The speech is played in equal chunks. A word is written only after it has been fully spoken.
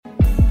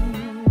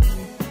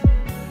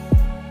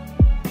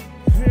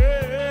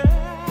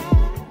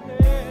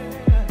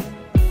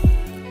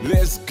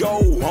go.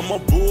 I'm a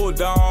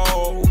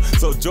bulldog.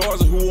 So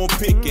Georgia, who I'm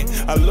picking.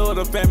 I love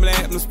the family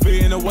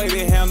atmosphere and the way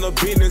they handle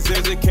business.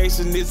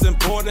 Education is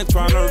important,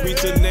 trying to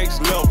reach the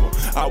next level.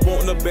 I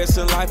want the best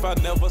in life. I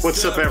never.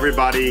 What's up,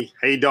 everybody?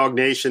 Hey, Dog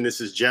Nation. This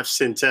is Jeff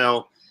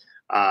Sintel.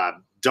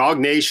 Dog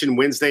Nation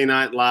Wednesday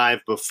Night Live.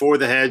 Before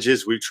the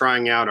Hedges, we're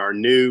trying out our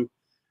new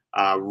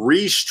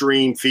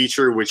restream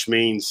feature, which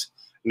means,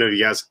 I know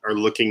you guys are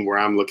looking where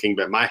I'm looking,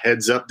 but my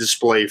heads-up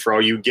display for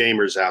all you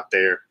gamers out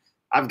there,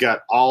 I've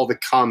got all the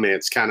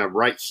comments kind of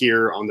right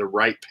here on the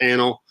right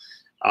panel.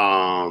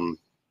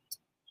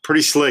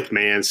 Pretty slick,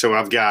 man. So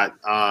I've got,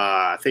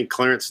 I think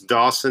Clarence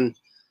Dawson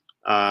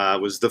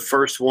was the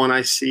first one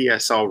I see. I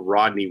saw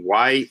Rodney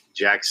White,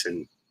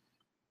 Jackson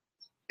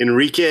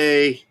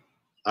Enrique,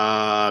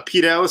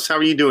 Pete Ellis. How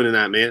are you doing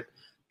tonight, man?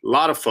 A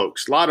lot of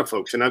folks.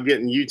 And I'm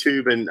getting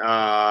YouTube and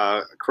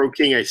Crow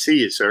King, I see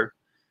you, sir.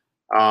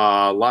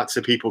 Lots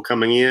of people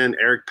coming in.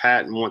 Eric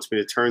Patton wants me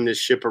to turn this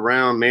ship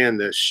around. Man,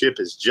 the ship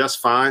is just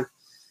fine.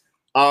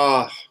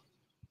 Lot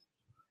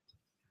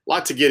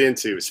to get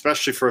into,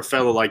 especially for a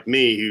fellow like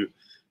me who,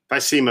 if I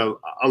seem a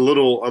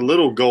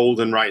little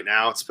golden right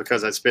now, it's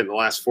because I spent the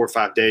last 4 or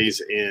 5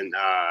 days in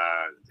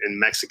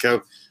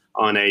Mexico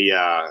on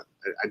I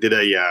did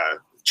a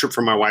trip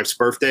for my wife's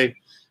birthday.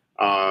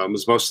 It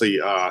was mostly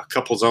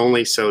couples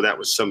only, so that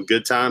was some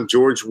good time.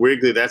 George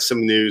Wigley, that's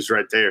some news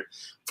right there.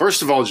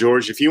 First of all,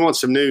 George, if you want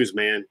some news,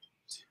 man,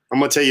 I'm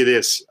going to tell you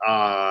this.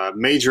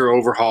 Major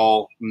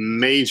overhaul,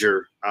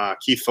 major.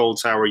 Keith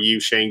Folds, how are you?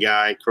 Shane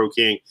Guy, Crow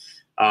King.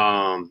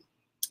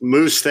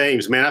 Moose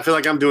Thames, man, I feel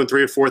like I'm doing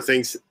 3 or 4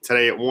 things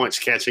today at once,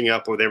 catching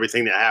up with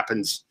everything that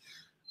happens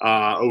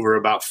over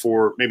about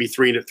 4, maybe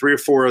 3 or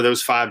 4 of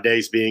those 5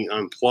 days being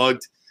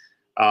unplugged.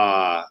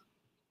 I'm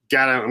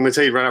going to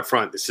tell you right up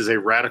front, this is a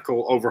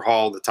radical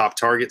overhaul of the top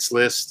targets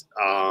list.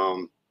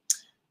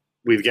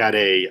 We've got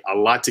a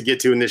lot to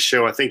get to in this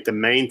show. I think the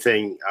main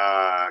thing,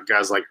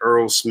 guys like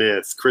Earl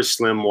Smith, Chris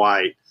Slim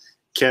White,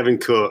 Kevin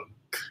Cook,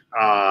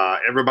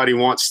 everybody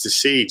wants to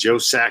see Joe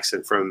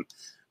Saxon from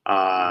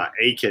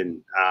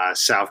Aiken,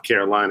 South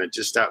Carolina,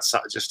 just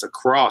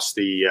across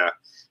the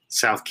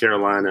South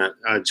Carolina,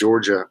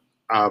 Georgia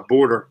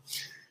border.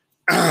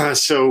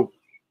 So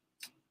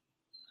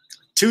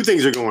 2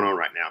 things are going on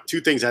right now.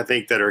 2 things I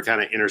think that are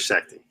kind of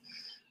intersecting.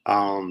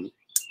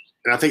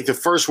 And I think the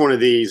first one of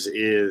these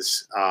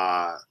is,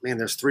 man,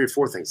 there's 3 or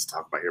 4 things to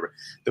talk about here. But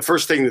the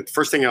first thing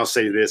I'll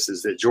say to this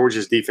is that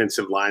Georgia's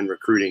defensive line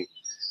recruiting,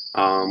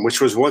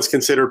 which was once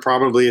considered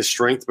probably a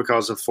strength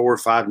because of 4 or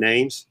 5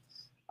 names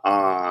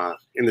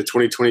in the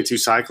 2022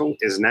 cycle,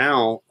 is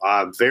now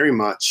very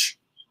much,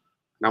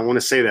 and I want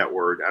to say that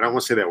word, I don't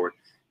want to say that word,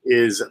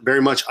 is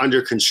very much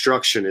under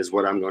construction is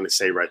what I'm going to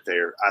say right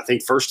there. I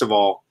think, first of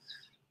all,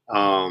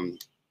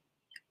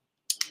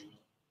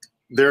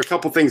 there are a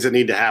couple things that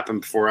need to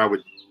happen before I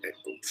would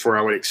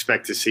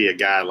expect to see a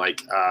guy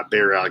like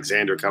Barry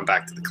Alexander come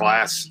back to the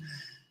class.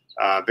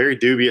 Very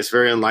dubious,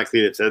 very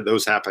unlikely that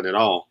those happen at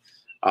all.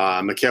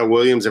 Michael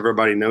Williams,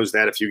 everybody knows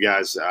that. If you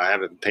guys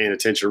haven't been paying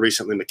attention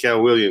recently,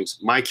 Michael Williams,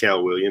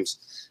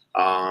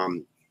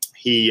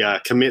 he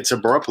commits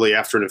abruptly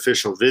after an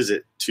official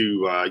visit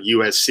to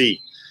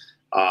USC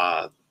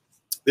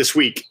this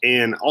week.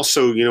 And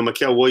also, you know,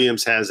 Michael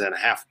Williams has a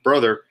half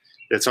brother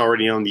that's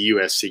already on the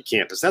USC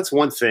campus. That's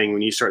one thing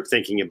when you start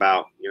thinking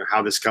about, you know,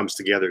 how this comes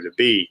together to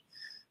be.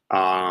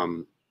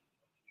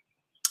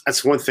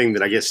 That's one thing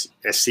that I guess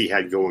SC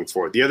had going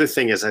for it. The other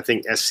thing is I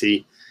think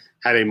SC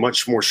had a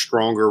much more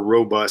stronger,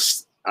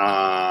 robust,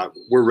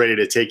 we're ready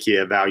to take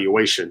you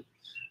evaluation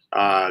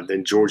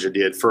than Georgia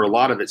did for a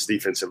lot of its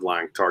defensive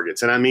line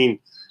targets. And I mean,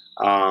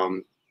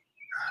 so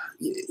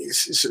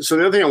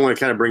the other thing I want to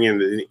kind of bring in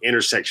the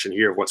intersection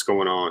here of what's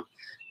going on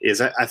is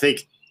I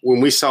think when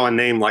we saw a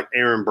name like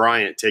Aaron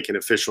Bryant take an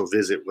official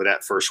visit with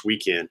that first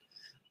weekend,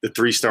 the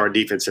 3-star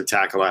defensive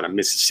tackle out of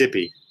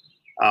Mississippi,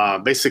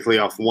 basically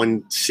off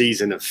 1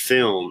 season of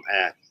film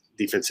at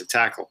defensive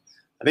tackle,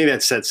 I think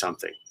that said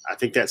something. I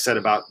think that said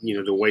about, you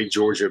know, the way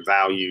Georgia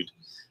valued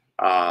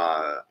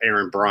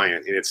Aaron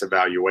Bryant in its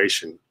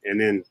evaluation.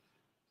 And then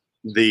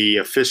the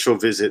official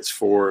visits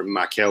for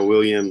Michael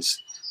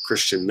Williams,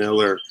 Christian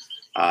Miller,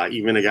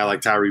 even a guy like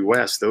Tyree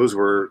West, those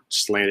were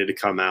slanted to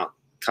come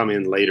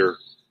in later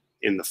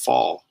in the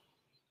fall.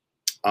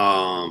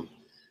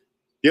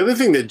 The other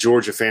thing that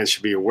Georgia fans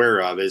should be aware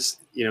of is,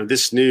 you know,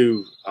 this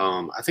new,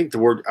 I think the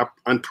word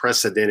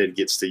unprecedented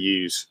gets to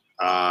use.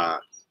 I'm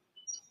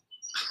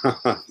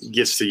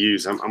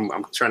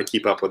trying to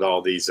keep up with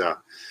all these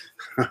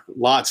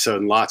lots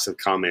and lots of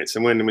comments.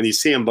 And when you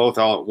see them both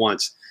all at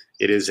once,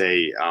 it is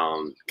a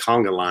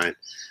conga line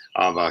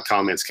of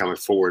comments coming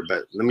forward.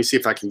 But let me see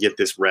if I can get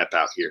this rep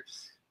out here.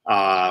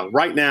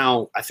 Right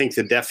now, I think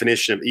the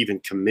definition of even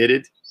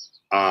committed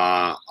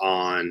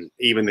on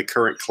even the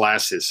current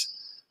classes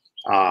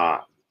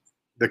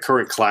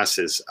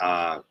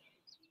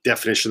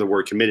definition of the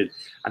word committed,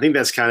 I think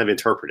that's kind of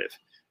interpretive.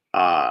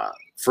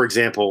 For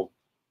example,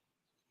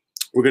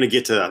 we're going to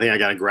get to, I think I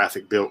got a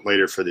graphic built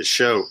later for this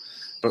show,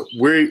 but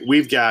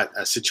we've got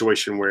a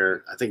situation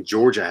where I think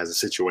Georgia has a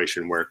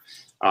situation where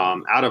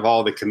Out of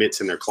all the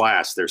commits in their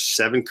class, there's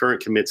 7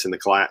 current commits in the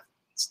class,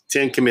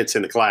 10 commits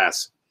in the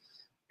class,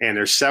 and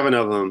there's 7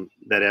 of them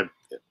that have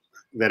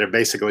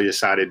basically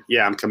decided,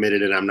 yeah, I'm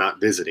committed and I'm not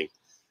visiting.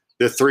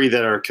 The 3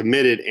 that are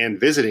committed and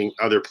visiting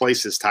other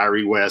places,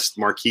 Tyree West,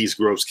 Marquise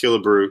Groves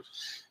Killebrew,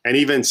 and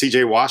even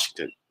C.J.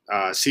 Washington.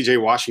 C.J.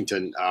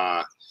 Washington,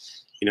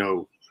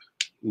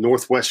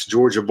 Northwest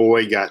Georgia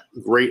boy, got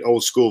great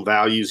old school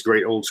values,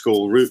 great old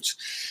school roots.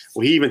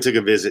 Well, he even took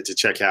a visit to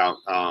check out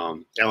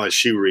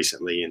LSU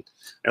recently, and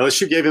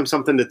LSU gave him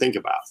something to think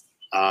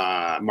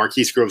about.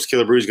 Marquise Groves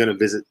Killebrew is going to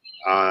visit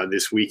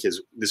this week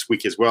as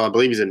well. I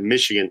believe he's in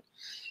Michigan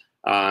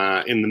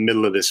in the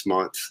middle of this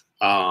month.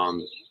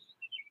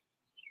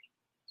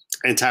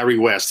 And Tyree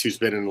West, who's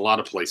been in a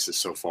lot of places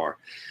so far.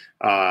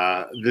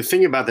 The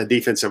thing about the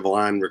defensive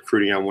line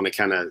recruiting I want to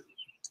kind of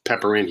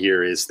pepper in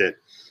here is that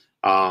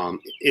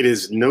it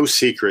is no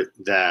secret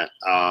that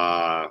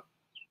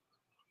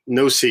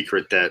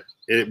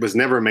it was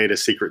never made a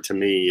secret to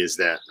me is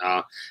that,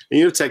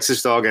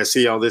 Texas Dog, I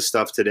see all this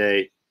stuff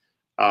today.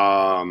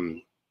 Yeah,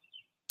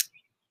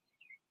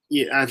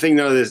 I think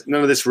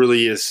none of this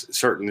really is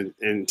certain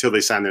until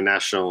they sign their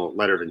national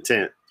letter of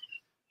intent.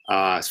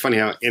 It's funny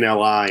how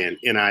NLI and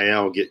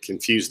NIL get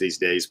confused these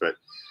days, but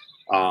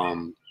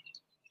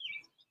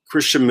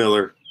Christian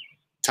Miller,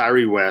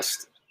 Tyree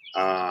West,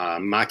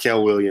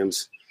 Michael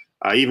Williams,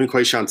 even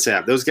Quayshawn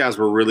Sapp, those guys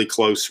were really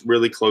close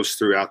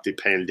throughout the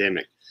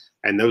pandemic,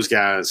 and those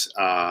guys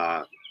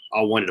all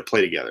wanted to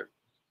play together.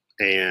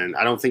 And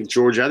I think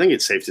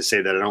it's safe to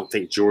say that I don't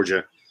think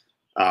Georgia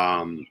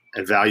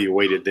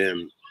evaluated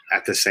them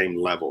at the same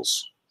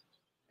levels.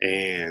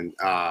 And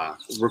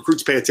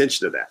recruits pay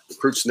attention to that.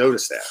 Recruits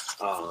notice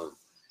that.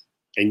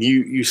 And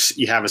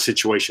you have a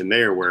situation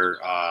there where,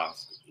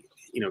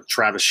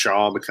 Travis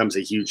Shaw becomes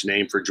a huge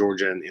name for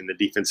Georgia in the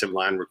defensive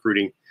line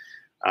recruiting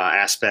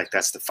aspect.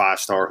 That's the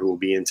 5-star who will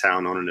be in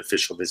town on an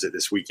official visit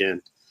this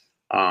weekend.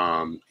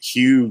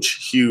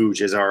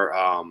 Huge is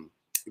our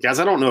guys.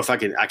 I don't know if I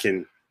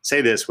can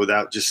say this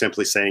without just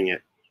simply saying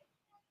it.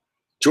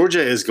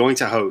 Georgia is going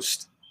to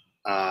host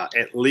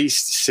at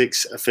least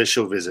 6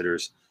 official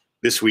visitors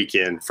this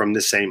weekend from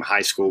the same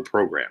high school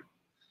program.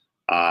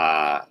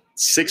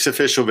 6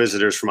 official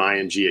visitors from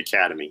IMG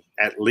Academy,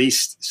 at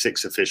least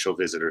 6 official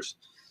visitors.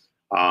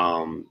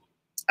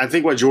 I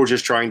think what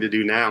Georgia's trying to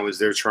do now is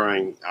they're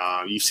trying,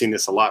 you've seen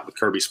this a lot with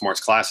Kirby Smart's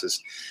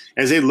classes,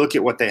 as they look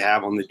at what they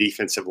have on the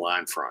defensive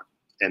line front,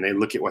 and they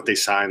look at what they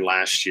signed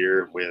last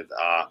year with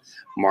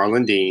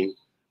Marlon Dean,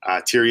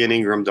 Tyrion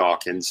Ingram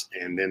Dawkins,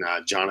 and then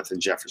Jonathan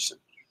Jefferson.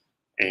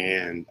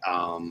 And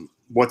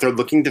what they're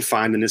looking to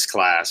find in this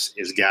class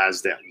is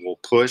guys that will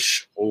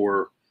push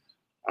or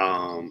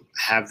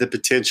have the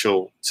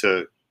potential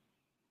to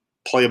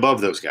play above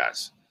those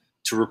guys,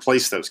 to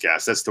replace those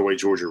guys. That's the way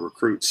Georgia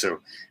recruits. So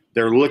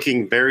they're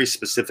looking very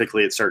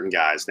specifically at certain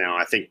guys. Now,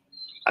 I think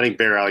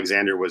Bear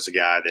Alexander was a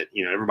guy that,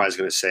 everybody's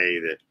going to say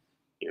that,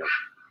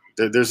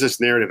 there's this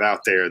narrative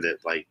out there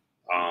that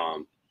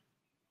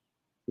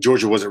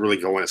Georgia wasn't really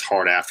going as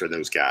hard after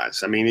those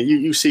guys. I mean,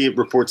 you see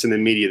reports in the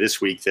media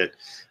this week that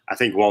I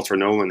think Walter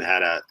Nolan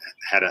had a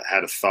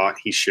thought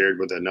he shared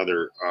with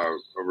another a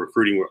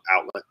recruiting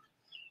outlet,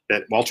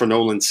 that Walter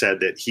Nolan said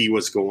that he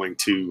was going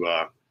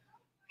to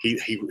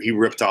he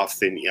ripped off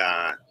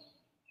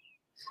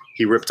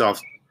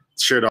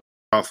shared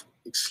off.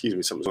 Excuse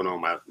me, something's going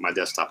on my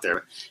desktop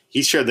there.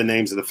 He shared the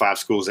names of the 5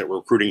 schools that were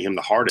recruiting him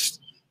the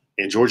hardest,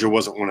 and Georgia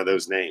wasn't one of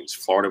those names.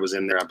 Florida was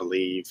in there, I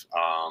believe.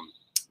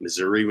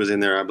 Missouri was in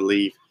there, I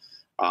believe.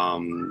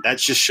 That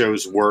just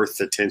shows worth,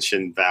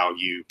 attention,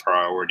 value,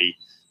 priority,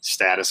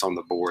 status on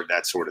the board,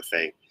 that sort of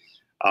thing.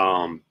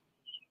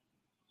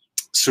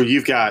 So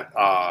you've got,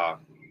 I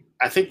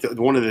think that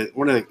one of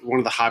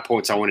the high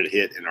points I wanted to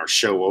hit in our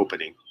show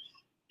opening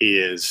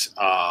is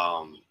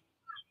a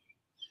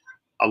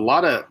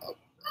lot of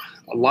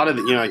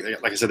the,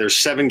 like I said, there's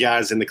 7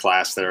 guys in the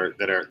class that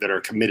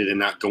are committed and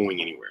not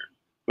going anywhere.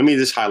 Let me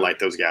just highlight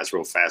those guys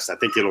real fast. I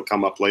think it'll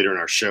come up later in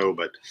our show,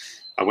 but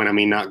when I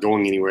mean not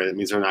going anywhere, that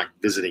means they're not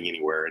visiting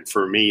anywhere. And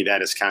for me,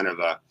 that is kind of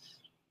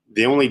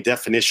the only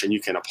definition you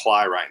can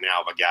apply right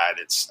now of a guy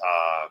that's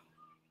a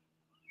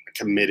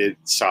committed,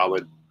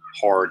 solid,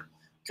 hard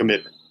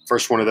commitment.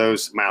 First one of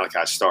those,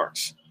 Malachi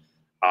Starks.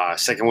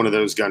 Second one of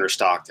those, Gunnar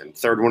Stockton.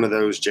 Third one of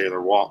those,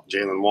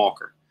 Jalen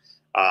Walker.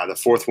 The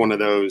fourth one of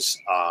those,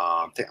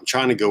 I'm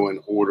trying to go in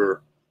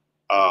order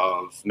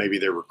of maybe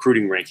their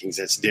recruiting rankings.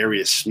 That's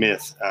Darius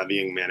Smith, the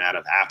young man out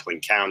of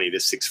Appling County,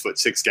 this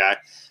 6'6" guy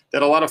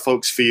that a lot of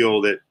folks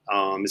feel that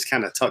is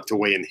kind of tucked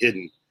away and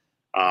hidden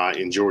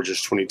in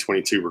Georgia's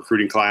 2022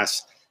 recruiting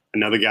class.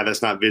 Another guy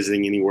that's not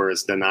visiting anywhere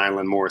is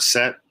Denylon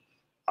Morissette.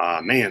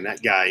 Man,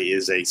 that guy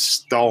is a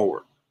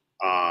stalwart.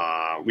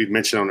 We've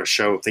mentioned on our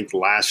show, I think the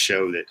last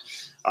show, that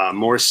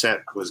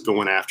Morissette was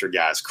going after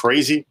guys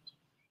crazy,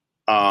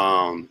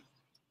 and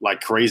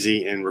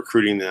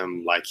recruiting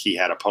them like he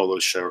had a polo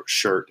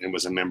shirt and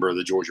was a member of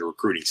the Georgia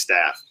recruiting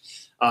staff.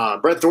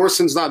 Brett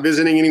Thorson's not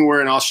visiting anywhere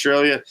in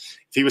Australia.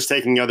 If he was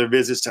taking other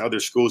visits to other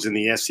schools in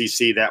the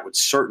SEC, that would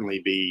certainly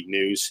be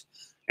news.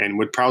 and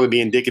would probably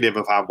be indicative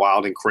of how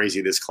wild and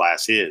crazy this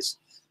class is.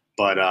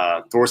 But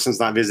Thorson's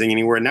not visiting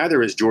anywhere.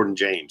 Neither is Jordan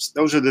James.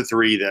 Those are the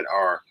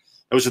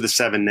those are the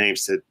 7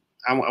 names that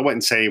I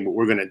wouldn't say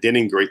we're going to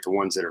denigrate the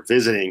ones that are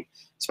visiting,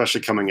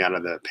 especially coming out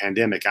of the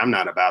pandemic. I'm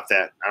not about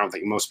that. I don't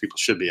think most people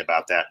should be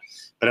about that.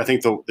 But I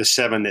think the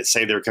 7 that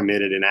say they're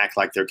committed and act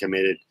like they're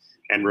committed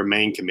and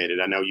remain committed.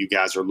 I know you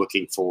guys are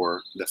looking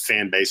for, the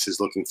fan base is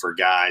looking for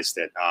guys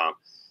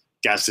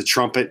to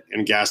trumpet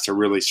and guys to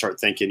really start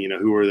thinking,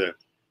 who are the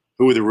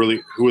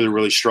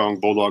really strong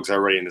Bulldogs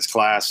already in this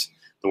class,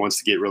 the ones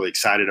to get really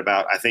excited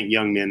about. I think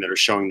young men that are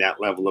showing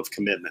that level of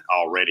commitment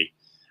already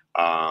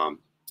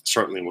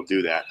certainly will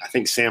do that. I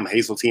think Sam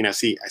Hazeltine, I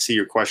see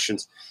your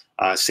questions.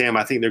 Sam,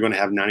 I think they're going to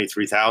have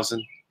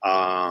 93,000.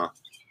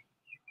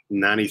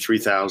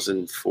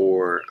 93,000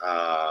 for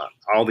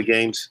all the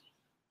games.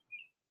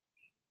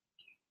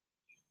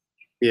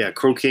 Yeah,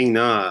 Crow King,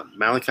 nah.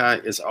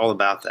 Malachi is all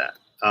about that.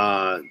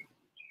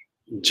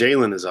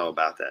 Jalen is all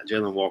about that.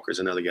 Jalen Walker is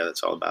another guy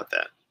that's all about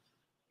that.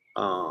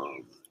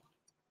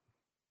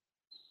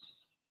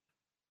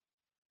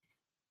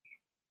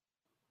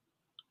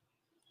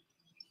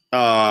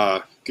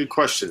 Good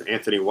question,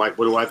 Anthony White.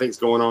 What do I think is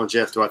going on,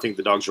 Jeff? Do I think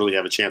the Dogs really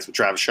have a chance with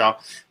Travis Shaw?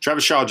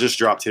 Travis Shaw just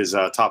dropped his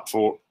top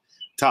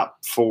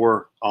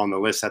four on the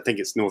list. I think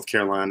it's North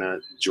Carolina,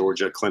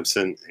 Georgia,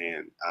 Clemson,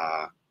 and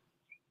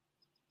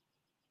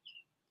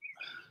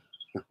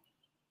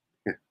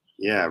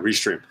yeah,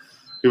 Restream.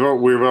 We've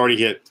already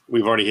hit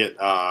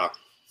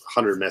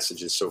 100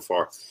 messages so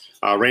far.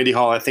 Randy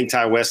Hall, I think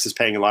Ty West is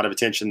paying a lot of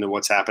attention to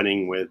what's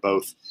happening with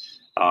both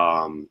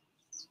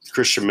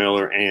Christian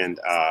Miller and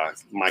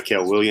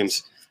Michael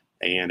Williams,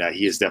 and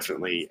he is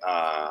definitely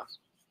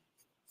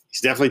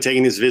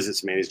taking his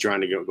visits, man. He's trying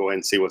to go ahead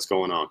and see what's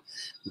going on.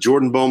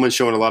 Jordan Bowman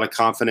showing a lot of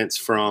confidence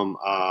from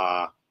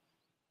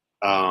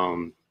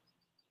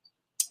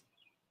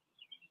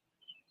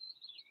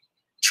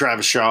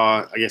Travis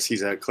Shaw. I guess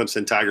he's a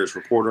Clemson Tigers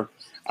supporter.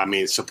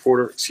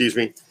 Excuse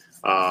me.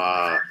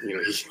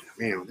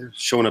 They're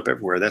showing up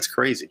everywhere. That's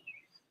crazy.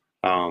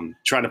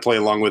 Trying to play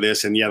along with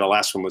this. And, yeah, the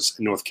last one was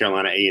North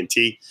Carolina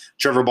A&T.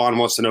 Trevor Bond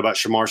wants to know about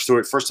Shamar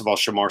Stewart. First of all,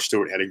 Shamar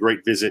Stewart had a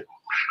great visit,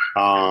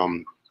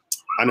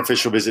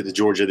 unofficial visit to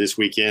Georgia this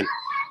weekend.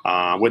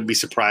 Wouldn't be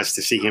surprised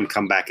to see him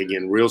come back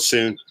again real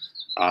soon.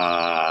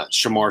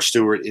 Shamar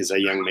Stewart is a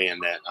young man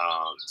that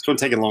it's going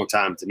to take a long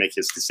time to make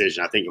his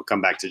decision. I think he'll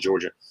come back to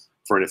Georgia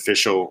for an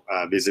official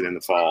visit in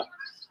the fall.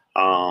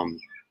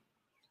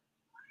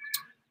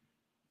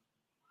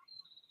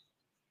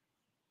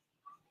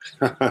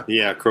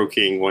 Yeah, Crow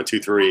King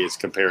 123 is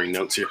comparing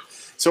notes here.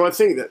 So I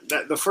think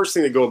that the first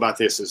thing to go about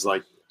this is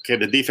like, okay,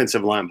 the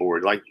defensive line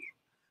board, like,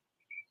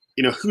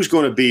 who's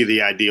going to be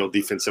the ideal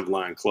defensive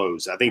line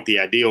close? I think the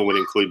ideal would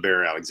include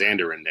Barry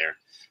Alexander in there.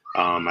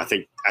 I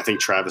think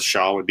Travis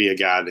Shaw would be a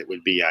guy that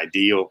would be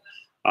ideal.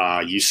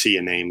 You see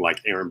a name like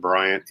Aaron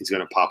Bryant, he's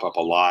going to pop up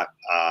a lot.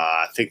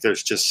 I think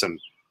there's just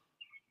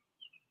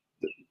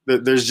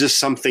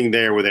something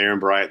there with Aaron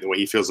Bryant, the way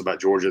he feels about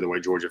Georgia, the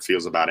way Georgia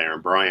feels about Aaron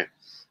Bryant.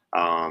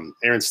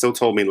 Aaron still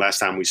told me last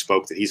time we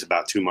spoke that he's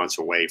about 2 months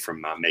away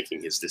from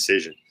making his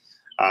decision.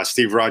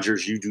 Steve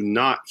Rogers, you do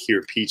not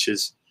hear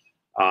peaches.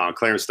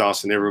 Clarence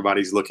Dawson,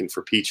 everybody's looking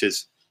for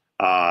peaches.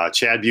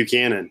 Chad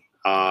Buchanan,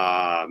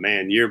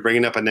 man, you're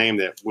bringing up a name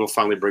that we'll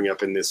finally bring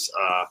up in this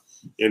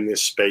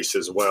space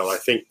as well. I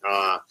think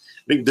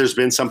there's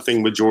been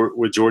something with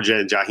Georgia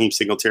and Jaheim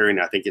Singletary, and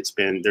I think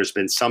there's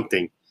been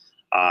something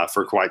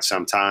for quite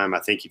some time. I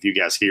think if you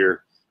guys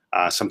hear.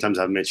 Sometimes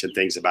I've mentioned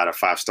things about a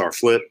 5-star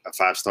flip, a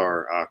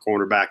 5-star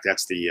cornerback.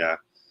 That's the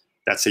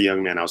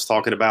young man I was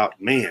talking about.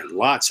 Man,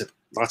 lots of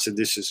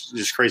this is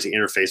just crazy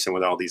interfacing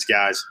with all these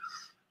guys.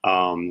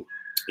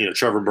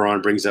 Trevor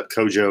Braun brings up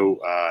Kojo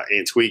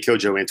Antwi.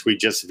 Kojo Antwi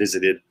just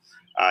visited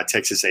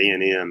Texas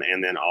A&M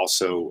and then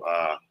also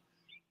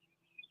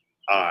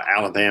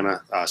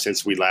Alabama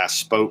since we last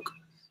spoke.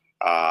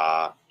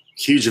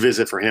 Huge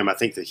visit for him. I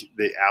think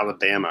the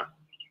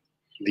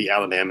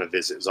Alabama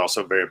visit is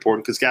also very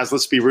important because, guys,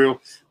 let's be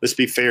real. Let's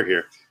be fair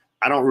here.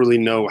 I don't really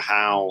know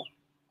how,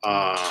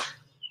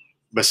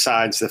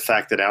 besides the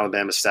fact that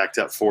Alabama stacked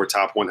up 4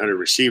 top 100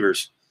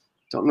 receivers,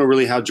 don't know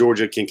really how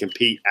Georgia can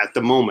compete at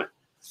the moment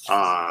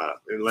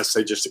unless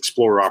they just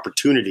explore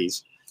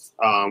opportunities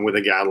with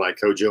a guy like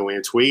Kojo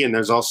Antwi. And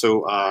there's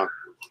also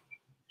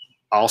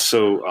oh,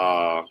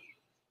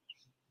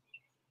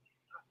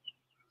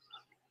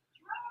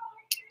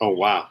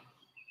 wow.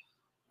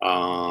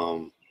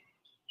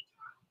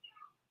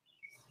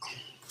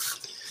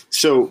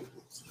 So,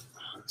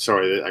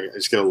 sorry, I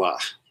just get a lot.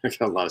 I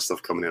got a lot of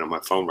stuff coming in on my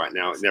phone right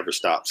now. It never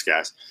stops,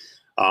 guys.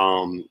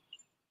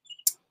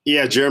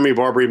 Yeah, Jeremy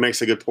Barbary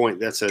makes a good point.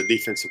 That's a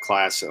defensive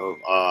class of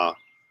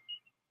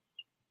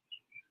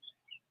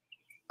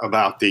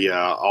about the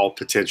all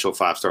potential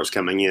 5-stars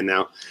coming in.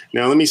 Now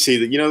let me see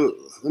that.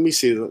 Let me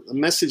see the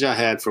message I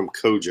had from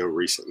Kojo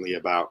recently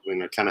about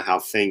kind of how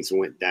things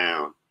went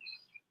down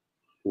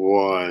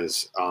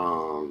was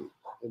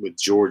with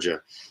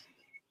Georgia.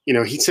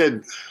 He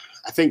said.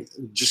 I think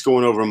just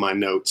going over my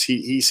notes,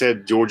 he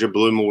said Georgia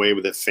blew him away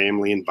with a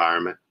family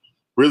environment,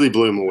 really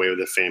blew him away with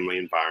a family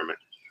environment.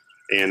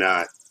 And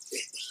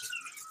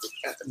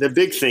the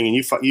big thing, and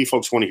you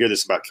folks want to hear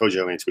this about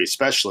Kojo Antwi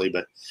especially,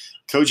 but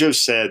Kojo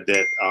said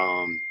that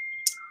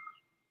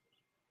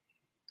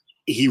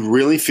he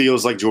really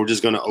feels like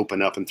Georgia's going to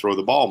open up and throw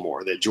the ball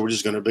more, that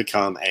Georgia's going to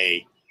become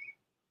a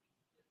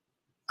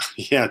 –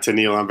 yeah,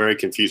 Tennille, I'm very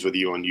confused with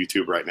you on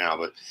YouTube right now,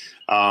 but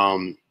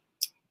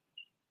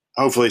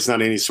hopefully it's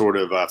not any sort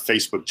of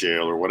Facebook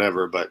jail or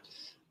whatever. But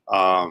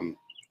Kojo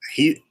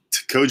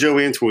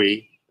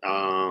Antwi,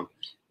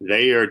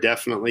 they are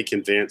definitely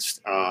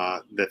convinced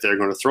that they're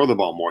going to throw the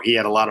ball more. He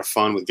had a lot of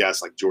fun with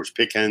guys like George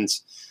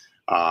Pickens,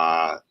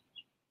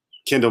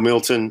 Kendall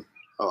Milton,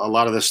 a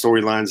lot of the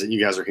storylines that you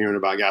guys are hearing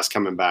about guys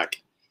coming back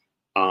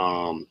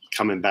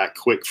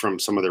quick from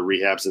some of their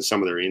rehabs and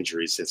some of their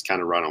injuries. It's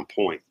kind of right on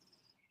point.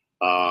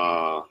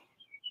 Let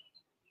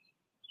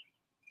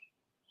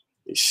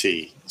me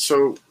see.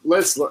 So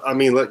guys, I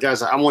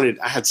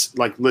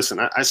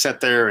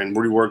sat there and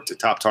reworked the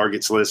top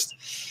targets list.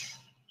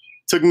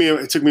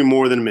 It took me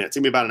more than a minute. It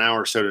took me about an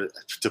hour or so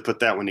to put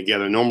that one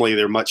together. Normally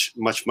they're much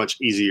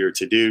easier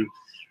to do.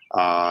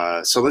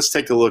 So let's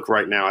take a look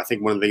right now. I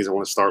think one of the things I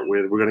want to start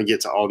with, we're going to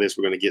get to all this.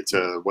 We're going to get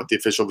to what the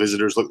official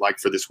visitors look like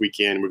for this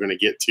weekend. We're going to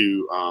get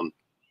to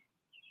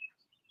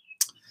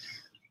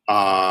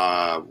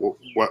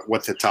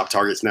what the top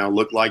targets now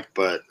look like.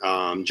 But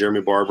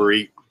Jeremy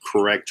Barbary,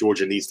 correct,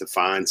 Georgia needs to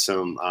find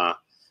some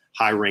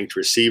high-ranked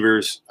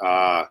receivers.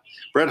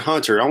 Brett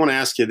Hunter, I want to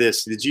ask you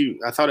this.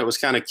 I thought it was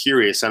kind of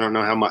curious. I don't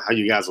know how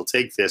you guys will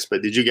take this,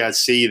 but did you guys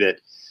see that?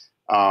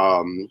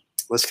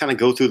 Let's kind of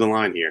go through the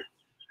line here.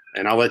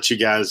 And I'll let you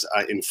guys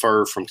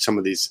infer from some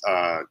of these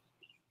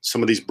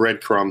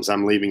breadcrumbs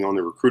I'm leaving on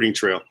the recruiting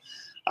trail.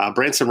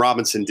 Branson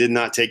Robinson did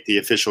not take the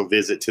official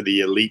visit to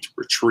the elite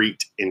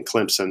retreat in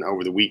Clemson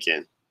over the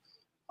weekend.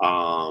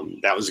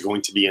 That was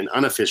going to be an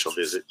unofficial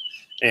visit.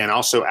 And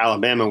also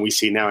Alabama, we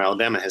see now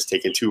Alabama has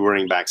taken 2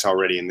 running backs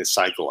already in this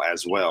cycle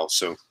as well.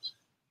 So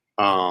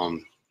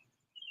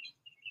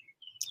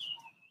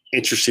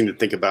interesting to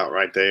think about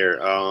right there.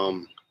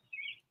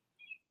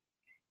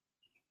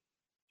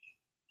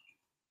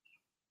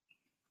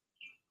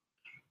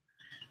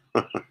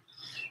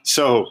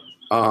 So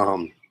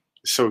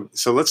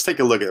let's take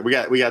a look at it. We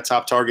got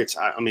top targets.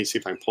 Let me see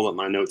if I can pull up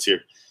my notes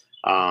here.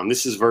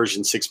 This is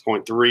version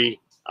 6.3.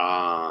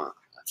 I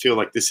feel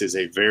like this is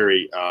a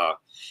very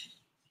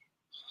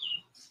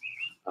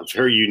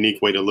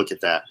unique way to look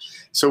at that.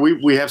 So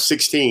we have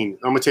 16.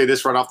 I'm gonna tell you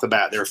this right off the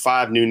bat. There are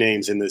 5 new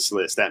names in this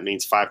list. That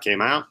means 5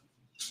 came out.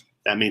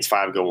 That means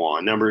 5 go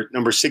on.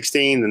 Number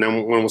 16, the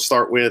number one we'll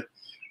start with.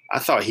 I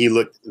thought he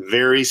looked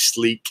very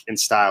sleek and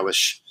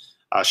stylish.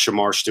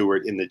 Shamar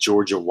Stewart in the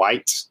Georgia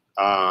whites.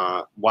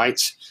 And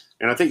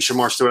I think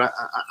Shamar Stewart,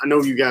 I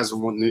know you guys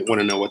want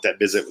to know what that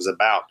visit was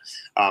about.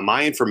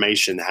 My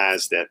information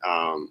has that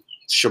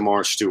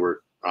Shamar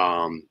Stewart,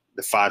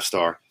 the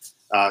 5-star,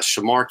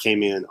 Shamar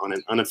came in on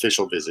an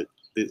unofficial visit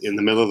in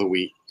the middle of the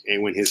week,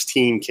 and when his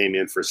team came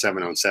in for a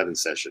 7-on-7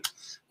 session.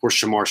 Of course,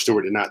 Shamar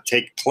Stewart did not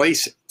take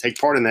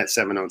part in that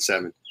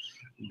 7-on-7,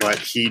 but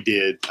he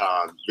did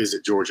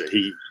visit Georgia.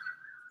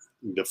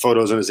 The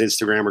photos on his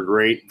Instagram are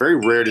great. Very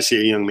rare to see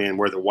a young man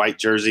wear the white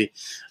jersey.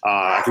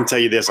 I can tell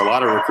you this: a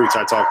lot of recruits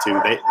I talk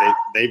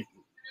to,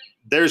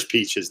 there's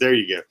peaches. There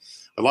you go.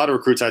 A lot of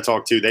recruits I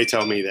talk to, they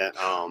tell me that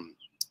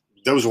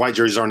those white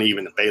jerseys aren't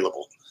even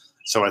available.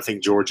 So I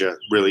think Georgia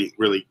really,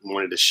 really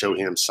wanted to show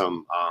him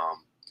some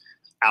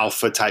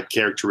alpha type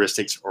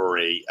characteristics, or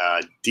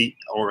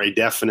a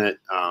definite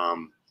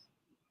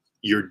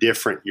you're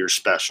different, you're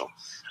special.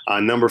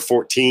 Number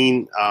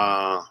 14,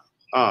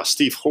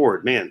 Steve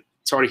Horde, man.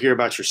 Sorry to hear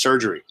about your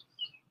surgery.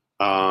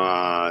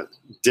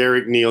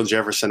 Derek Neal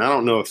Jefferson. I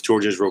don't know if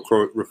Georgia's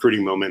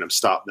recruiting momentum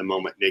stopped the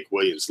moment Nick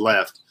Williams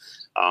left.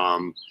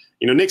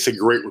 Nick's a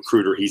great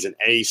recruiter. He's an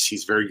ace.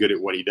 He's very good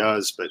at what he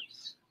does. But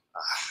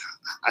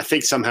I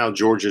think somehow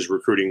Georgia's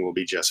recruiting will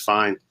be just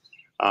fine.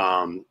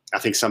 I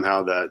think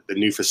somehow the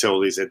new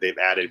facilities that they've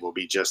added will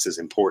be just as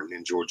important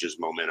in Georgia's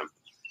momentum.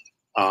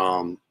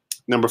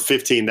 Number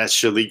 15, that's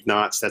Shalik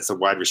Knox. That's the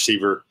wide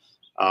receiver.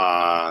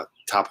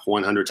 Top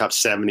 100, top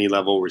 70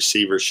 level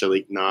receiver,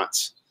 Shalik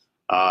Knox,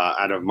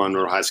 out of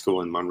Monroe High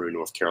School in Monroe,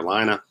 North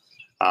Carolina.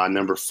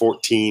 Number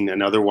 14,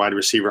 another wide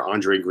receiver,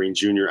 Andre Green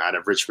Jr. out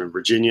of Richmond,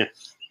 Virginia.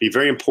 Be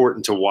very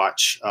important to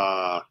watch.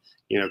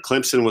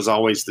 Clemson was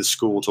always the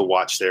school to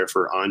watch there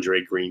for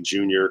Andre Green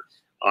Jr.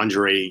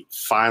 Andre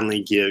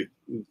finally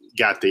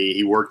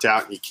he worked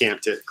out and he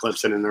camped at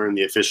Clemson and earned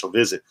the official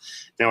visit.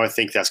 Now I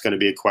think that's going to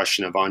be a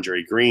question of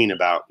Andre Green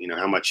about,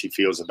 how much he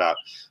feels about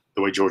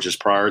the way Georgia's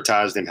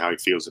prioritized him, how he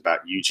feels about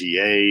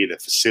UGA, the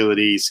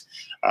facilities,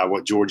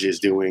 what Georgia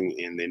is doing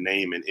in the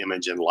name and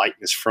image and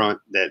likeness front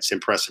that's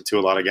impressive to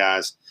a lot of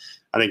guys.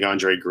 I think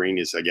Andre Green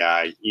is a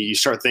guy you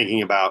start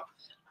thinking about,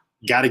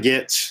 got to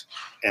get,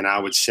 and I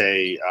would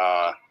say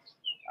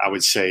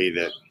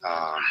that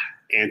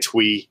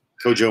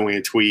Kojo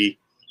Antwi,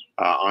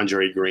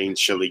 Andre Green,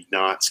 Shalik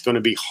Knott. It's going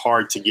to be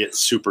hard to get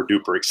super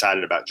duper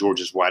excited about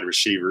Georgia's wide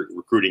receiver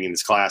recruiting in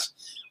this class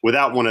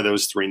without one of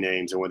those three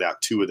names and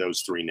without two of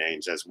those three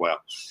names as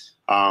well.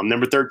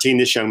 Number 13,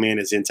 this young man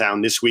is in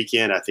town this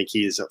weekend. I think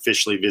he has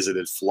officially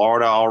visited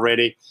Florida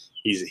already.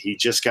 He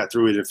just got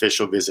through his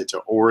official visit to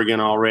Oregon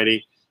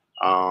already.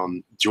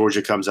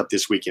 Georgia comes up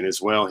this weekend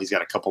as well. He's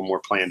got a couple more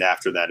planned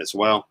after that as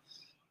well.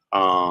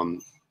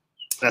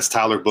 That's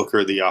Tyler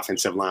Booker, the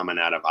offensive lineman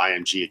out of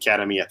IMG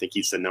Academy. I think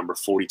he's the number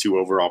 42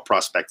 overall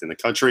prospect in the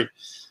country.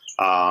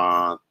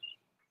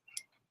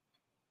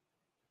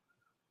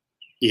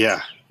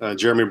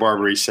 Jeremy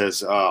Barbary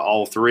says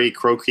all three.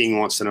 Crow King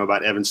wants to know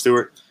about Evan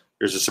Stewart.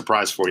 There's a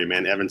surprise for you,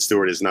 man. Evan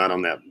Stewart is not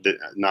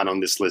on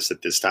this list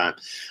at this time.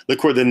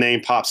 Look where the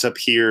name pops up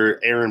here.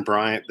 Aaron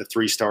Bryant, the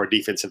 3-star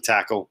defensive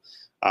tackle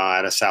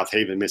out of South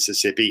Haven,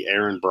 Mississippi.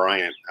 Aaron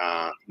Bryant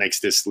makes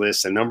this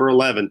list. And number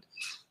 11,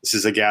 this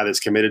is a guy that's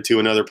committed to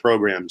another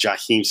program,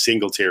 Jaheim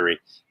Singletary,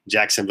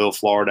 Jacksonville,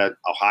 Florida,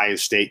 Ohio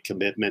State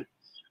commitment.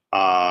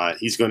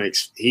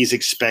 He's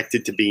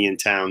expected to be in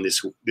town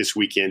this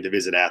weekend to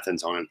visit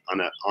Athens on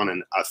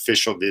an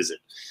official visit.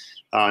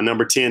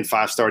 Number 10,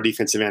 5-star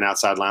defensive end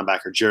outside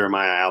linebacker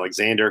Jeremiah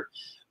Alexander.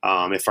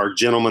 If our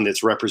gentleman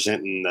that's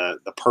representing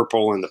the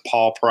purple and the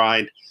Paul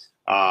Pride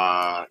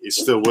is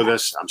still with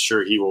us, I'm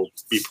sure he will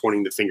be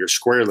pointing the finger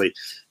squarely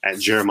at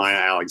Jeremiah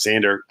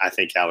Alexander. I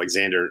think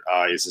Alexander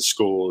is a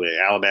school,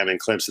 Alabama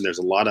and Clemson. There's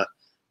a lot of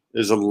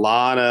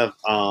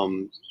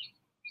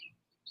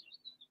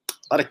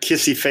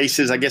kissy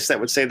faces. I guess that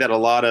would say that a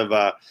lot of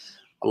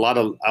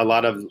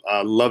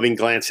loving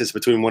glances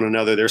between one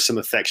another. There's some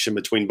affection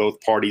between both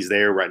parties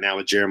there right now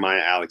with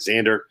Jeremiah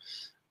Alexander.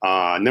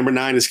 Number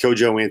 9 is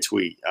Kojo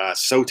Antwi,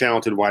 so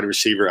talented wide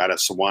receiver out of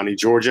Sewanee,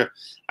 Georgia.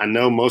 I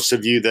know most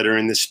of you that are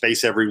in this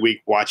space every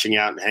week watching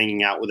out and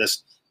hanging out with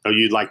us know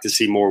you'd like to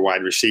see more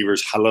wide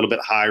receivers a little bit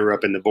higher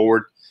up in the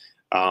board.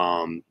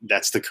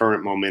 That's the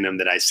current momentum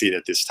that I see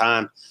at this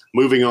time.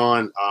 Moving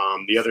on,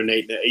 the other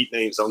 8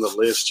 names on the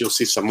list, you'll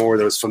see some more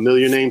of those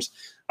familiar names.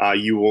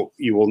 You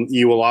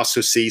will also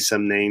see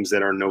some names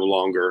that are no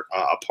longer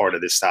a part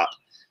of this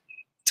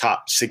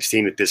top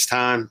 16 at this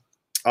time.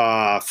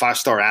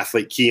 5-star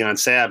athlete Keon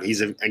Sabb, he's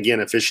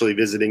again officially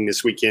visiting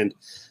this weekend.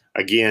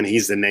 Again,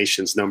 he's the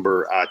nation's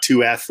number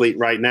 2 athlete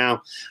right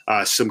now.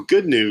 Some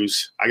good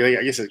news, I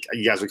guess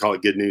you guys would call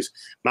it good news.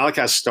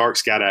 Malachi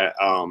Starks got a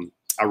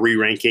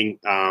re-ranking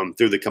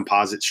through the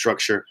composite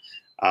structure.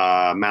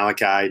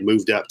 Malachi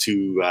moved up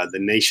to the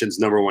nation's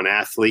number 1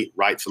 athlete,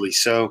 rightfully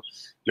so.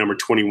 Number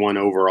 21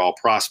 overall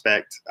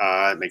prospect.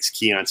 It makes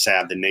Keon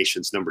Sabb the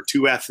nation's number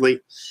 2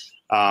 athlete.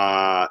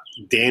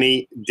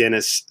 Danny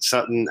Dennis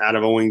Sutton out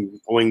of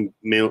Owings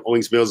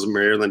Mills,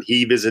 Maryland.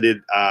 He visited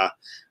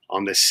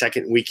on the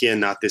second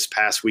weekend, not this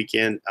past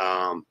weekend.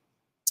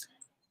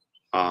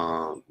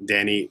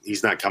 Danny,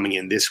 he's not coming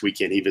in this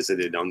weekend. He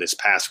visited on this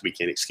past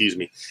weekend, excuse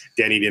me.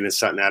 Danny Dennis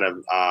Sutton out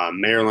of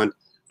Maryland.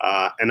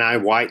 And I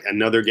White,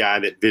 another guy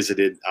that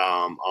visited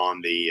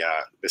on the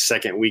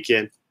second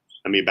weekend.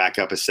 Let me back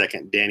up a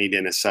second. Danny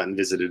Dennis Sutton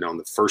visited on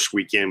the first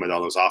weekend with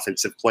all those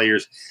offensive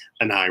players.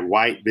 And I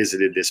White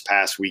visited this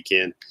past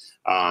weekend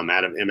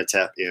out of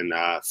Imhotep in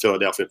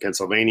Philadelphia,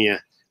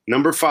 Pennsylvania.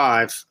 Number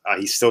 5,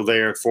 he's still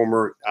there,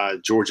 former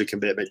Georgia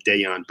commitment,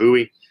 Dayon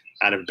Bowie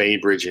out of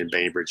Bainbridge in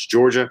Bainbridge,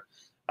 Georgia.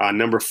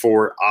 Number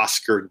 4,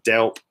 Oscar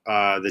Delp,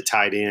 the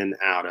tight end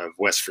out of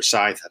West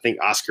Forsyth. I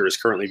think Oscar is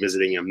currently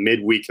visiting a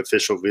midweek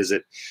official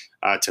visit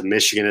to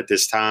Michigan at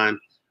this time.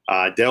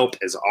 Delp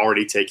has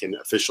already taken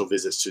official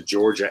visits to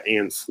Georgia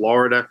and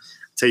Florida. I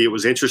tell you, it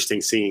was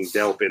interesting seeing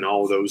Delp in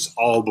all those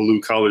all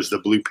blue colors, the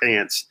blue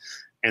pants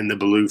and the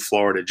blue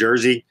Florida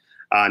jersey.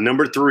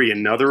 Number 3,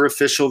 another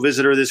official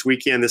visitor this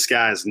weekend. This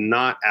guy is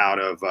not out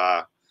of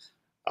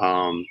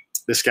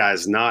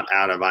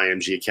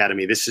IMG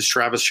Academy. This is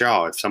Travis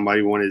Shaw. If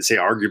somebody wanted to say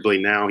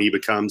arguably now he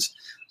becomes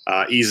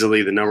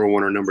easily the number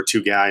 1 or number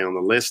 2 guy on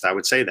the list, I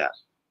would say that.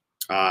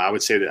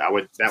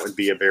 That would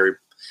be a very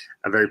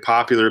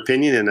popular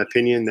opinion, and an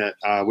opinion that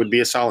would be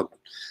a solid one.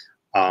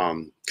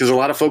 Because a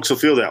lot of folks will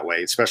feel that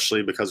way,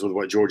 especially because of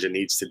what Georgia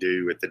needs to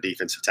do at the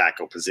defensive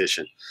tackle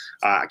position.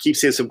 I keep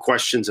seeing some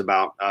questions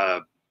about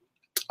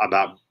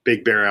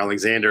Big Bear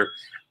Alexander.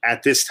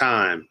 At this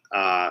time,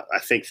 I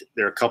think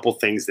there are a couple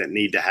things that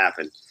need to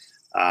happen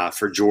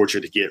for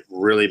Georgia to get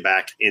really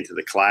back into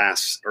the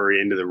class or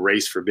into the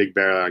race for Big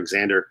Bear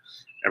Alexander.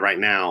 And right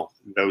now,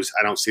 I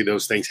don't see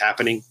those things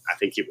happening. I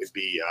think it would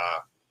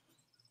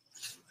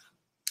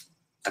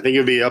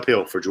be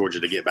uphill for Georgia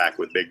to get back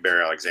with Big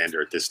Bear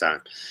Alexander at this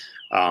time.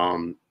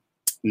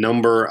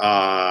 Number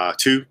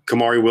 2,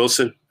 Kamari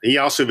Wilson. He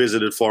also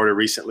visited Florida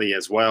recently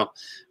as well.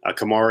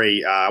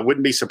 Kamari, I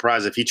wouldn't be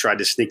surprised if he tried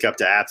to sneak up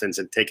to Athens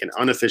and take an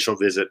unofficial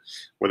visit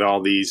with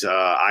all these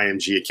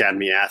IMG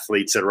Academy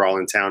athletes that are all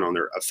in town on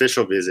their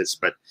official visits.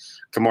 But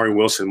Kamari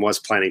Wilson was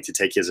planning to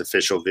take his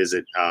official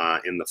visit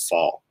in the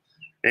fall.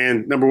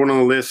 And number 1 on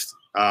the list,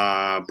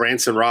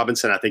 Branson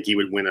Robinson. I think he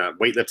would win a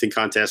weightlifting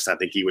contest. I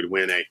think he would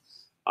win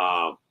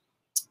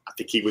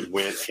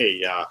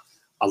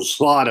a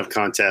lot of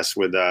contests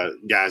with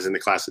guys in the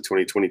class of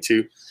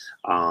 2022.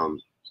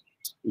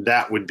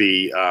 That would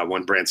be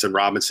one. Branson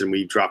Robinson,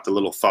 we dropped a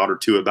little thought or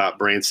two about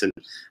Branson.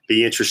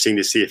 Be interesting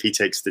to see if he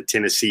takes the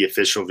Tennessee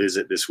official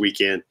visit this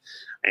weekend,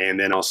 and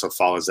then also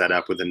follows that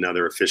up with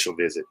another official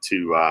visit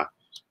to,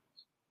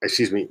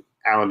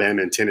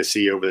 Alabama and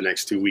Tennessee over the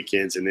next 2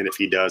 weekends. And then if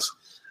he does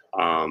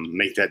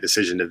make that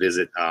decision to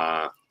visit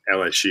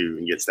LSU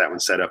and gets that one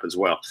set up as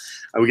well.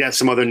 We got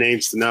some other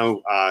names to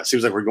know. It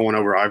seems like we're going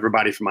over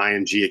everybody from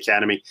IMG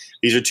Academy.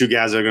 These are 2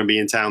 guys that are going to be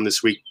in town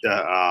this week.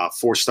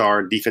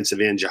 4-star defensive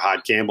end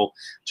Jahad Campbell.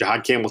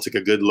 Jahad Campbell took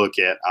a good look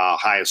at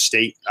Ohio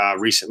State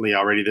recently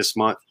already this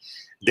month.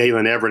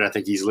 Dalen Everett, I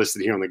think he's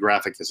listed here on the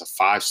graphic as a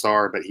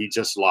 5-star, but he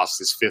just lost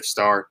his 5th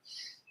star.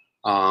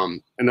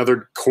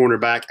 Another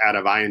cornerback out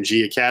of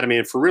IMG Academy.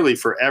 And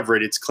for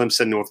Everett, it's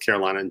Clemson, North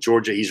Carolina, and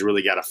Georgia. He's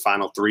really got a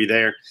final 3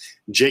 there.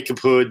 Jacob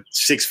Hood,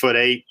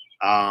 6'8".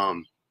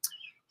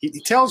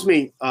 He tells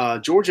me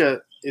Georgia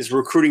is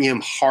recruiting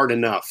him hard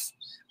enough,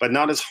 but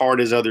not as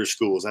hard as other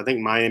schools. I think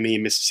Miami,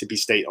 Mississippi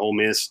State, Ole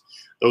Miss,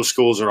 those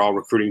schools are all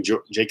recruiting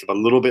Jacob a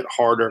little bit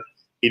harder.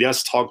 He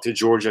does talk to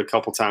Georgia a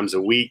couple times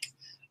a week.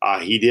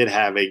 He did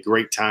have a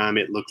great time,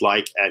 it looked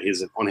like,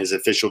 on his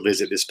official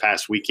visit this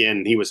past weekend,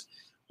 and he was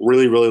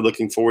really, really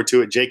looking forward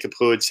to it. Jacob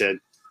Hood said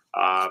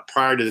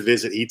prior to the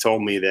visit, he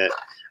told me that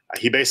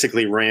he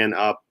basically ran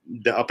up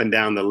and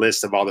down the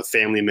list of all the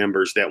family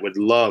members that would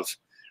love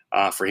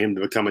for him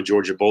to become a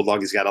Georgia Bulldog.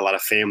 He's got a lot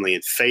of family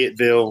in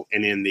Fayetteville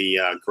and in the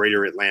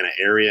greater Atlanta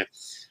area.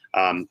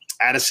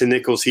 Addison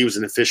Nichols, he was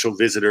an official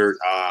visitor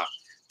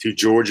to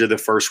Georgia the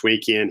first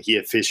weekend. He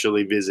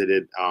officially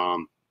visited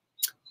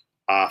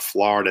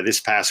Florida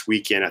this past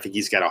weekend. I think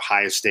he's got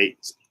Ohio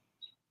State,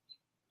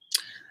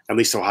 at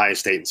least Ohio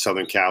State and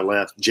Southern Cal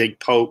left. Jake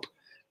Pope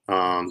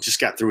just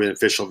got through an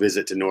official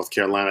visit to North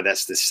Carolina.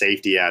 That's the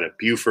safety out of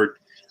Buford.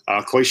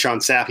 Quayshawn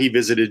Sapp, he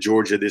visited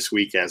Georgia this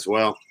week as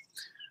well.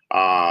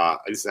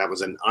 That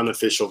was an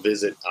unofficial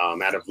visit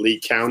out of Lee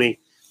County.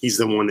 He's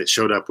the one that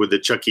showed up with the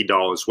Chucky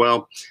doll as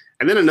well.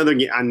 And then another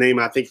name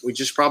I think we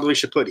just probably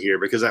should put here,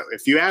 because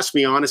if you ask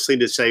me honestly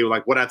to say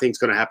like what I think is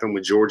going to happen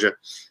with Georgia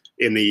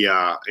in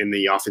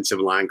the offensive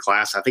line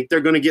class, I think they're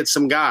going to get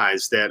some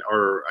guys that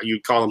are,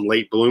 you'd call them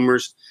late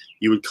bloomers.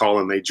 You would call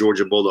them a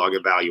Georgia Bulldog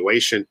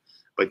evaluation.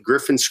 But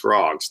Griffin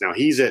Scroggs, now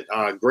he's at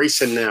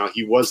Grayson now.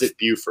 He was at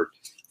Buford.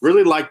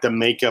 Really liked the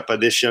makeup of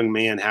this young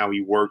man, how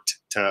he worked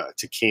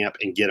to camp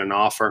and get an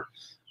offer,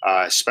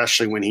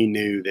 especially when he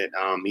knew that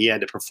he had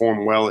to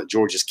perform well at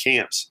Georgia's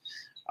camps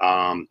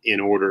in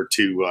order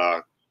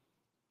to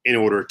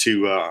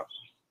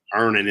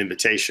earn an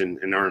invitation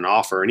and earn an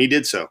offer. And he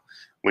did so.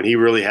 When he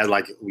really had,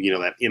 like,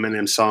 that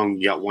Eminem song,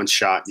 you got one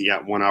shot, you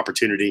got one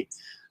opportunity,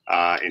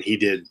 and he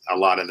did a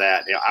lot of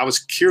that. I was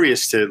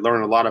curious to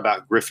learn a lot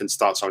about Griffin's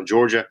thoughts on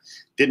Georgia.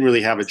 Didn't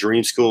really have a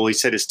dream school. He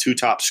said his 2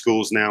 top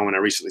schools now, when I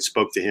recently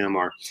spoke to him,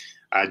 are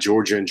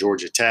Georgia and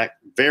Georgia Tech.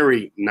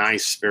 Very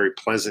nice, very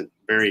pleasant,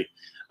 very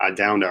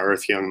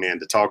down-to-earth young man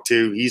to talk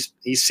to. He's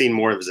seen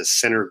more of as a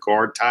center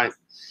guard type.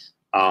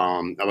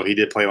 Although he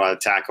did play a lot of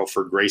tackle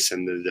for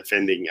Grayson, the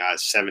defending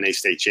 7A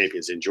state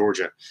champions in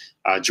Georgia.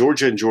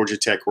 Georgia and Georgia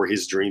Tech were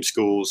his dream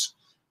schools.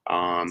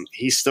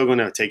 He's still going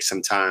to take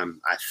some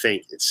time. I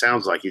think it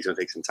sounds like he's going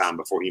to take some time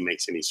before he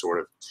makes any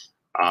sort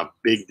of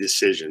big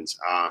decisions.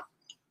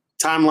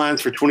 Timelines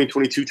for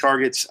 2022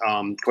 targets.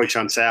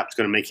 Quayshawn Sapp is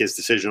going to make his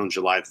decision on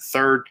July the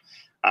 3rd.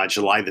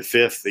 July the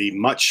 5th,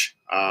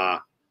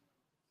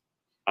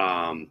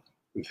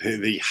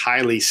 the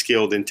highly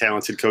skilled and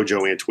talented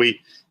Kojo Antwi,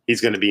 he's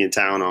going to be in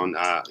town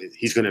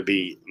he's going to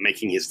be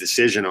making his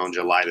decision on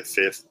July the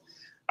 5th.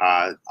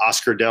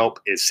 Oscar Delp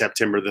is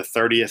September the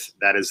 30th.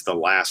 That is the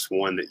last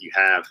one that you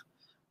have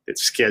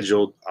that's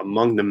scheduled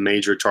among the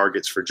major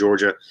targets for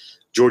Georgia.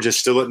 Georgia's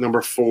still at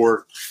number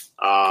 4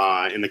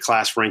 in the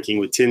class ranking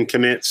with 10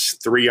 commits,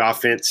 3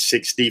 offense,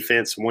 6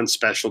 defense, 1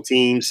 special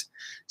teams,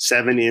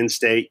 7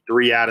 in-state,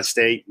 3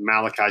 out-of-state.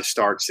 Malachi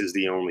Starks is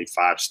the only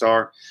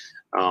 5-star.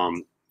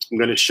 I'm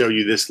going to show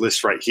you this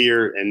list right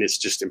here, and it's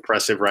just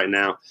impressive right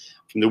now.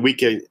 From the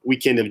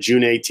weekend of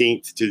June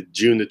 18th to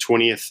June the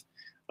 20th,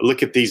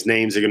 look at these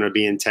names that are going to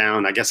be in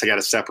town. I guess I got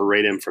to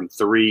separate them from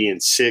 3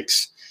 and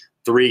 6.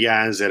 3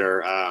 guys that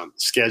are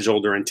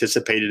scheduled or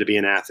anticipated to be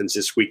in Athens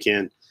this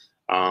weekend.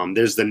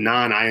 There's the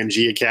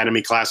non-IMG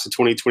Academy class of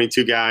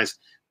 2022 guys.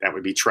 That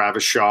would be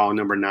Travis Shaw,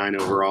 number 9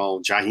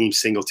 overall, Jaheim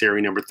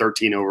Singletary, number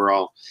 13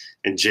 overall,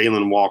 and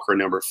Jalen Walker,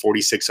 number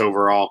 46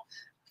 overall.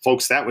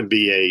 Folks, that would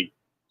be a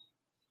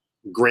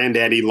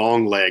granddaddy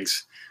long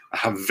legs,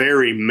 a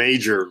very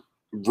major,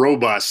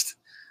 robust,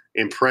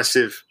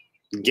 impressive,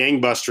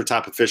 gangbuster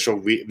type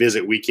official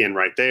visit weekend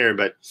right there.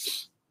 But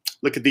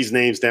look at these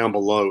names down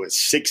below. It's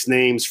 6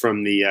 names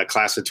from the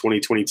class of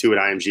 2022 at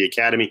IMG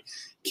Academy.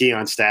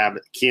 Keon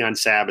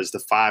Sabb is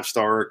the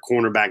 5-star.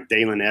 Cornerback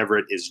Dalen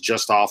Everett is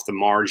just off the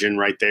margin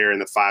right there in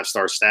the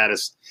 5-star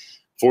status.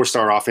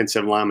 4-star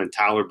offensive lineman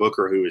Tyler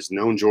Booker, who has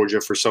known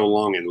Georgia for so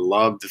long and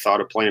loved the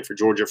thought of playing for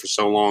Georgia for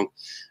so long.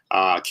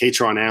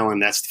 Katron Allen,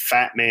 that's the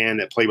fat man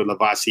that played with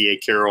Lavoisier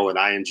Carroll at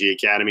IMG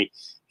Academy.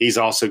 He's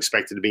also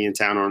expected to be in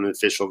town on an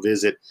official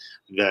visit.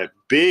 The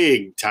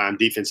big-time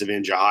defensive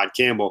end, Jihad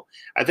Campbell.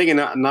 I think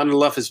not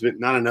enough has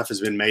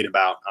been made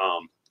about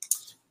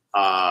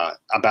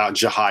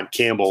Jihad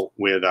Campbell.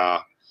 With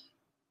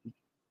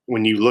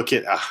when you look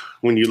at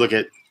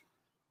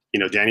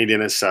Danny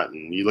Dennis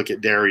Sutton, you look at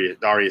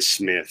Darius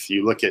Smith,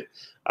 you look at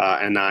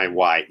Anai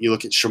White, you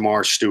look at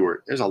Shamar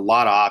Stewart. There's a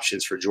lot of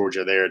options for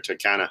Georgia there to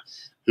kind of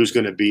who's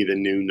going to be the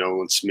new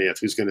Nolan Smith,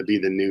 who's going to be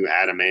the new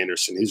Adam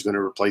Anderson, who's going to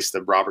replace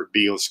the Robert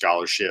Beal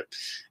scholarship,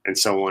 and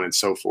so on and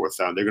so forth.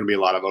 There are going to be a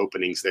lot of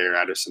openings there.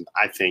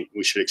 I think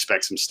we should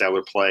expect some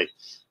stellar play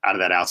out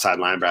of that outside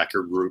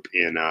linebacker group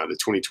in the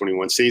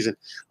 2021 season.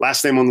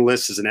 Last name on the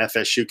list is an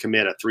FSU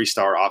commit, a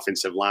 3-star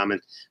offensive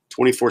lineman.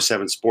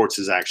 24/7 Sports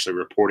is actually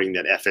reporting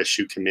that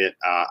FSU commit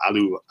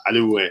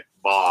Alue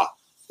Ba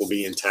will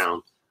be in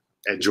town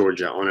at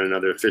Georgia on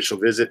another official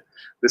visit.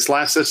 This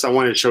last list, I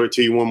wanted to show it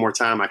to you one more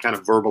time. I kind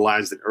of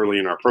verbalized it early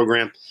in our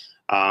program,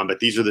 but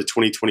these are the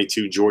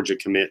 2022 Georgia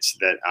commits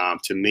that,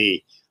 to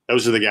me,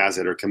 those are the guys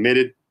that are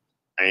committed,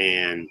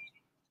 and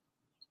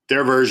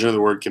their version of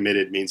the word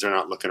committed means they're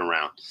not looking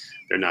around.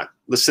 They're not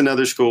listening to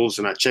other schools.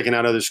 They're not checking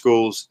out other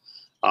schools.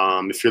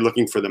 If you're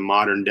looking for the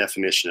modern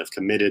definition of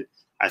committed,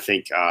 I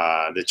think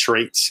the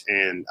traits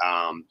and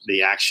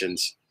the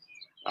actions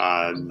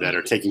that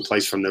are taking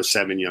place from those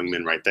 7 young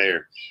men right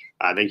there,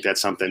 I think that's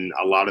something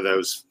a lot of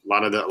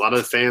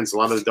the fans, a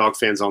lot of the dog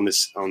fans on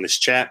this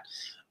chat,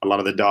 a lot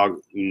of the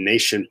Dog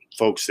Nation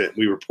folks that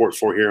we report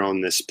for here on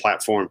this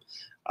platform,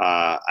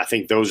 I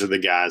think those are the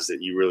guys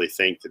that you really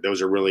think that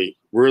those are really,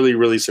 really,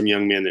 really some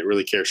young men that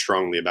really care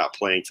strongly about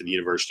playing for the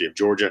University of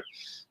Georgia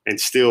and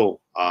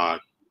still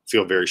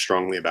feel very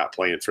strongly about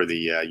playing for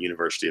the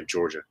University of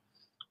Georgia.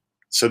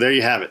 So there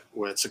you have it.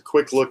 Well, it's a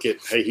quick look at,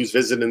 hey, who's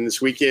visiting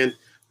this weekend.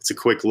 It's a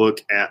quick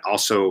look at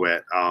also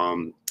at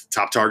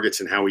top targets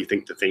and how we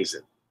think the things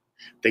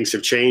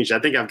have changed. I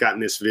think I've gotten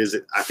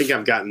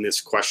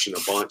this question a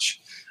bunch.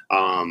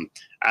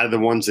 Out of the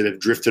ones that have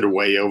drifted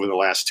away over the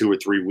last 2 or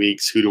 3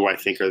 weeks, who do I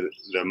think are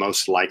the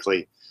most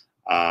likely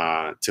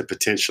to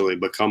potentially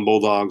become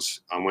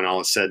Bulldogs when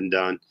all is said and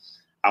done?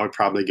 I would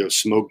probably go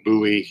Smoke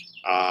Bowie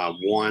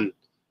 1.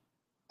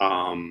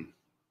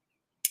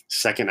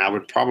 Second, I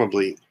would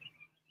probably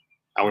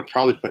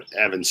put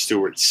Evan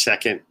Stewart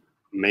 2nd,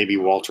 maybe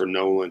Walter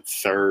Nolan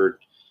 3rd,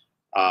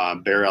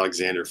 Bear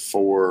Alexander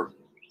 4,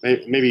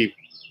 maybe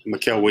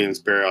Mikael Williams,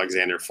 Bear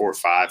Alexander 4 or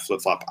 5,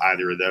 flip-flop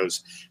either of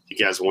those. If you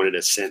guys wanted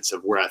a sense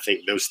of where I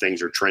think those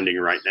things are trending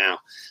right now,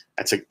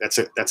 that's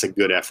a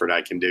good effort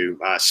I can do.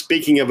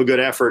 Speaking of a good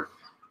effort,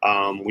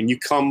 when you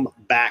come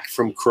back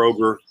from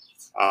Kroger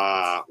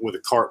with a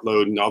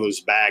cartload and all those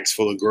bags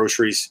full of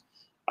groceries,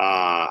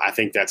 I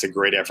think that's a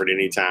great effort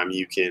anytime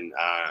you can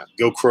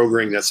go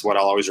Krogering. That's what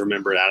I'll always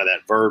remember out of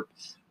that verb.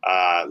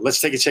 Let's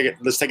take a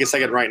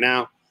second right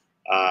now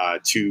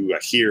to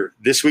hear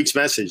this week's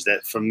message,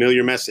 that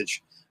familiar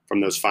message from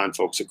those fine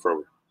folks at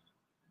Kroger.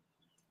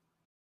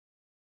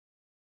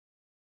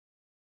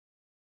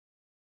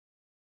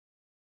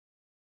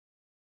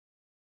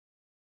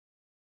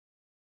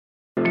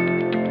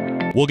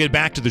 We'll get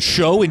back to the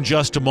show in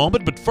just a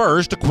moment, but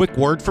first, a quick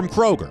word from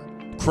Kroger.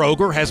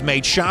 Kroger has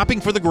made shopping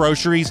for the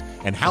groceries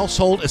and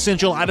household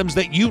essential items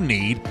that you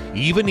need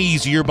even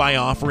easier by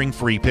offering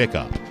free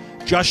pickup.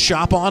 Just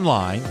shop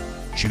online,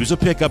 choose a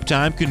pickup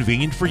time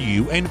convenient for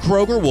you, and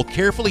Kroger will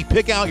carefully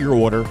pick out your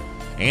order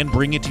and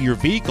bring it to your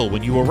vehicle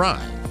when you arrive.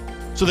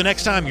 So the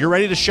next time you're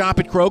ready to shop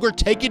at Kroger,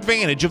 take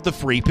advantage of the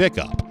free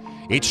pickup.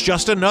 It's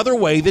just another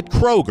way that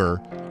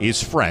Kroger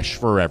is fresh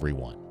for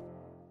everyone.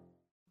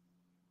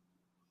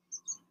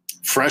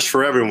 Fresh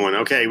for everyone.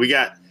 Okay, we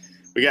got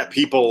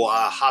people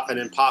hopping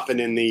and popping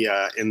in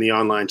the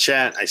online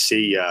chat. I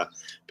see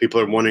people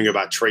are wondering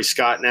about Trey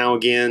Scott now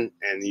again,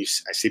 and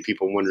I see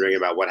people wondering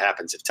about what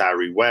happens if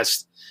Tyree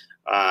West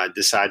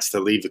decides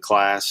to leave the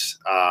class.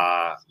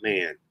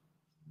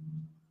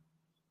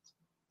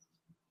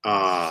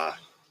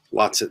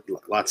 Lots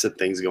of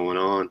things going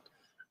on.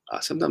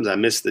 Sometimes I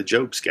miss the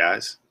jokes,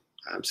 guys.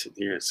 I'm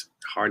sitting here. It's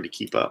hard to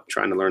keep up,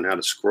 trying to learn how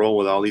to scroll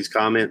with all these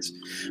comments.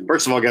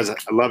 First of all, guys, I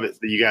love it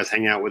that you guys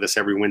hang out with us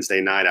every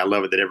Wednesday night. I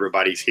love it that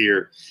everybody's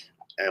here.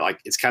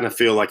 It's kind of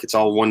feel like it's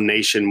all one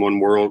nation, one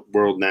world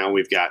now.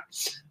 We've got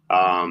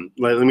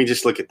let me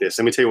just look at this.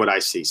 Let me tell you what I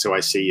see. So I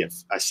see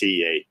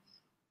a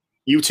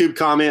YouTube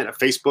comment, a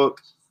Facebook,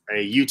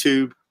 a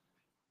YouTube,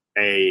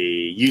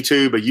 a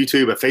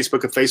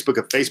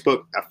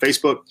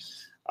Facebook.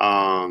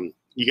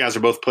 You guys are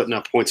both putting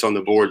up points on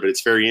the board, but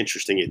it's very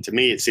interesting. To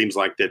me, it seems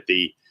like that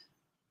the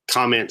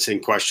comments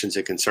and questions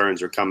and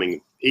concerns are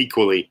coming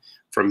equally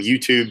from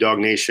YouTube Dog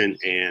Nation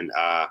and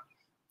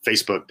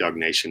Facebook Dog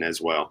Nation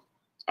as well.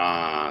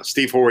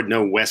 Steve Horde,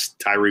 no,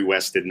 Tyree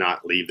West did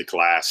not leave the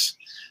class.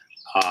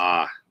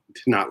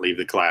 Did not leave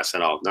the class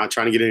at all. Not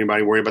trying to get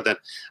anybody worried about that.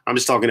 I'm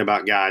just talking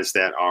about guys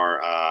that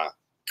are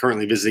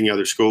currently visiting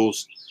other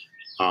schools.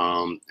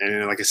 And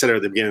like I said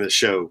at the beginning of the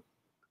show,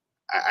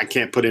 I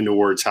can't put into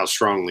words how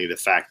strongly the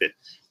fact that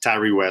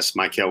Tyree West,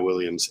 Michael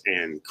Williams,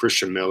 and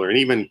Christian Miller, and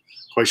even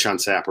Quayshawn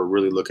Sapp are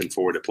really looking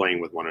forward to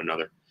playing with one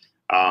another.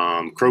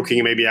 Crow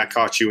King, maybe I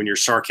caught you in your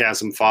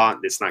sarcasm font.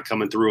 It's not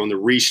coming through on the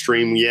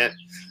restream yet.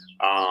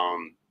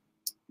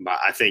 But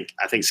I think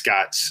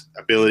Scott's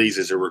abilities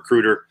as a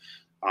recruiter,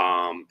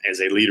 as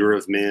a leader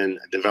of men,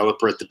 a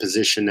developer at the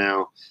position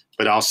now,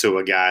 but also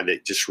a guy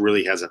that just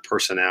really has a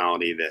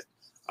personality that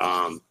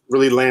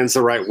really lands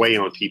the right way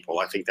on people.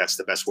 I think that's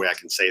the best way I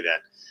can say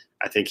that.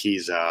 I think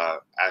he's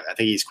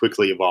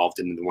quickly evolved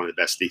into one of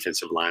the best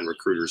defensive line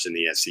recruiters in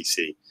the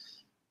SEC.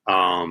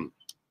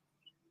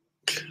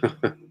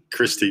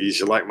 Christy, you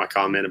should like my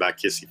comment about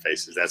kissy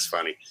faces. That's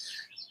funny.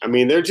 I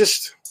mean, they're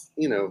just,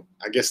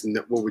 I guess,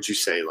 what would you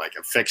say, like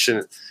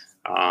affectionate?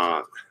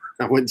 I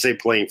wouldn't say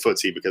playing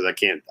footsie because I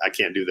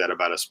can't do that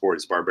about a sport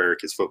as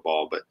barbaric as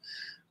football. But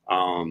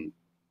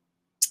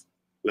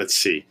let's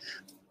see.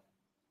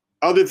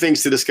 Other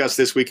things to discuss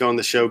this week on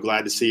the show.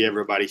 Glad to see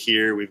everybody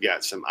here. We've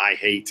got some I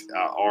Hate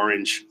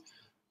Orange.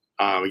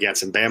 We got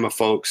some Bama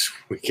folks.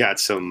 We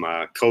got some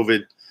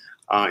COVID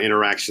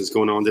interactions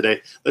going on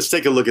today. Let's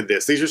take a look at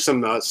this. These are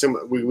some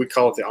we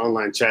call it the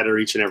online chatter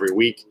each and every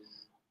week.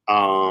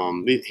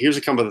 Here's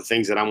a couple of the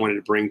things that I wanted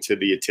to bring to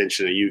the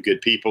attention of you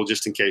good people,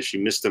 just in case you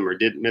missed them or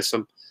didn't miss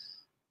them,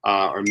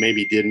 or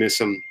maybe did miss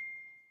them.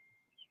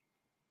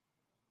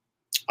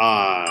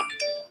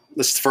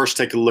 Let's first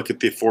take a look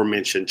at the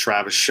aforementioned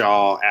Travis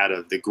Shaw out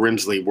of the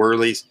Grimsley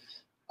Whirlies.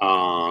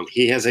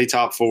 He has a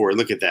top 4.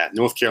 Look at that.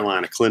 North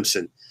Carolina,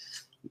 Clemson,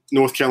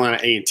 North Carolina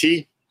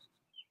A&T,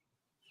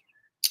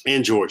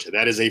 and Georgia.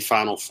 That is a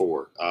Final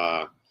 4.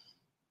 I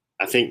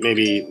think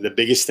maybe the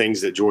biggest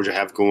things that Georgia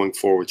have going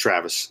for with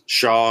Travis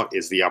Shaw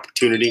is the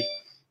opportunity.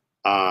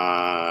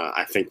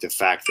 I think the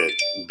fact that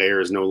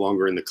Bear is no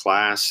longer in the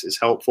class is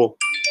helpful.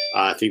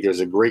 I think there's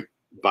a great,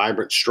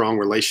 vibrant, strong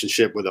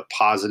relationship with a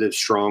positive,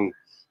 strong,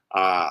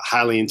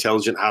 highly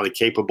intelligent, highly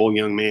capable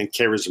young man,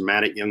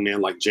 charismatic young man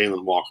like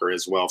Jalen Walker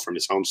as well from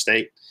his home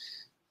state.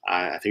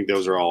 I think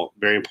those are all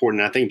very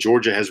important. I think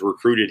Georgia has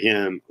recruited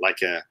him like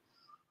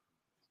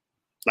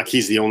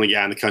he's the only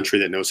guy in the country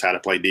that knows how to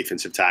play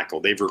defensive tackle.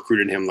 They've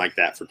recruited him like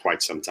that for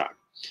quite some time.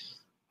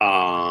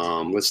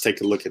 Let's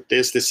take a look at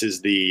this. This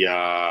is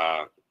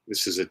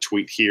a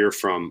tweet here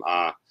from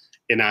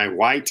N.I.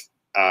 White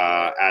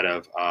out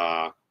of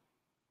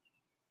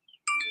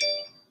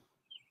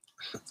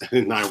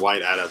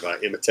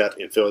Imhotep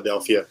in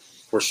Philadelphia.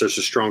 Of course, there's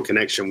a strong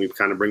connection we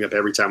kind of bring up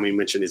every time we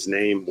mention his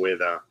name with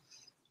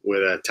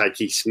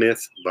Tyke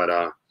Smith. But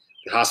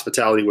the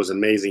hospitality was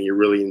amazing. You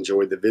really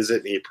enjoyed the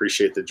visit, and you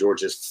appreciate the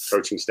Georgia's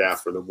coaching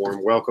staff for the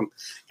warm welcome.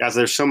 Guys,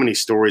 there's so many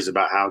stories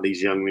about how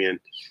these young men,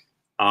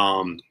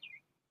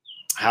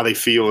 how they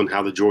feel and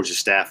how the Georgia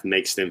staff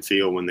makes them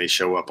feel when they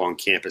show up on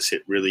campus.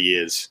 It really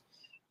is.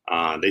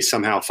 They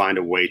somehow find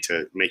a way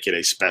to make it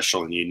a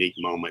special and unique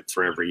moment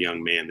for every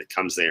young man that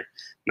comes there,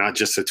 not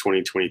just the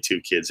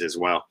 2022 kids as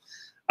well.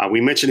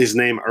 We mentioned his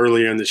name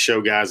earlier in the show,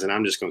 guys, and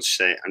I'm just going to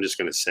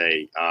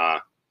say,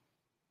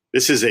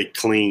 this is a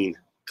clean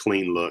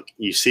look.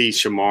 You see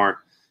Shamar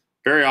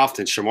very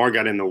often. Shamar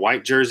got in the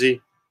white jersey.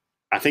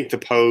 I think the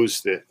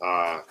pose that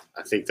I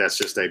think that's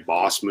just a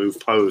boss move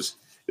pose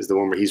is the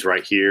one where he's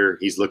right here.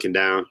 He's looking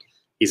down.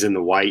 He's in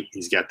the white.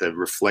 He's got the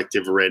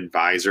reflective red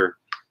visor.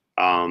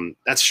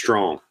 That's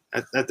strong.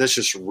 That's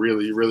just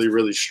really, really,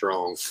 really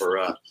strong for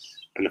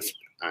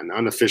an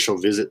unofficial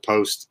visit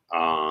post.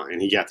 And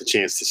he got the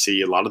chance to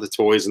see a lot of the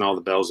toys and all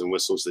the bells and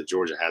whistles that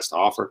Georgia has to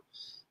offer.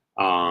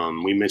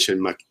 We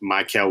mentioned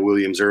Michael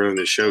Williams earlier in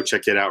the show.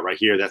 Check it out right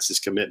here. That's his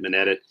commitment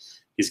edit.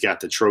 He's got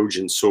the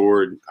Trojan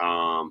sword,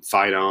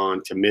 fight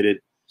on, committed.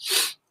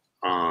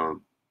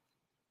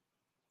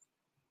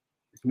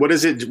 What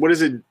is it?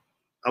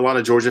 A lot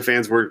of Georgia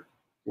fans were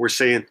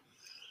saying.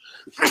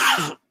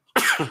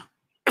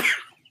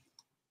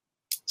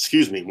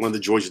 Excuse me, one of the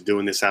Georgians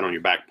doing this out on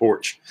your back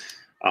porch.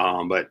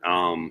 But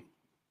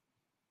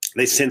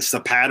they sense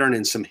the pattern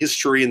and some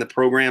history in the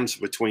programs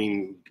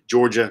between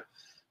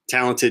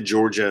talented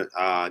Georgia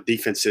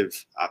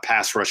defensive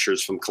pass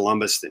rushers from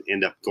Columbus that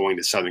end up going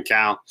to Southern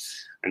Cal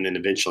and then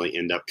eventually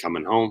end up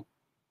coming home.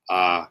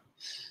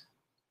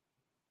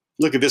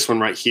 Look at this one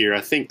right here.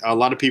 I think a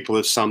lot of people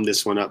have summed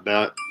this one up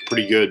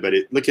pretty good, but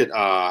look at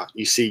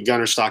you see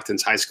Gunnar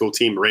Stockton's high school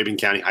team, Rabun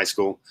County High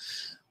School.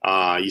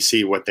 You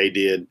see what they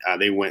did.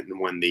 They went and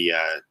won the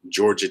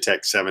Georgia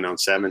Tech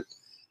 7-on-7.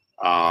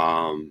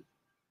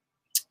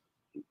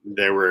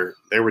 They were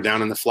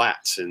down in the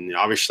flats, and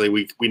obviously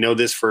we know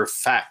this for a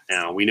fact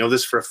now. We know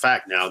this for a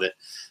fact now that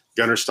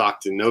Gunnar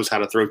Stockton knows how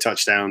to throw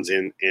touchdowns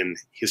in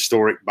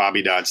historic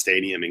Bobby Dodd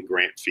Stadium in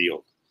Grant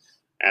Field,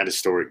 at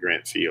historic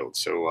Grant Field.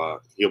 So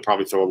he'll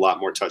probably throw a lot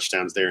more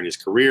touchdowns there in his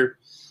career.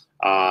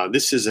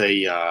 This is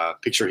a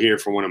picture here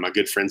from one of my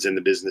good friends in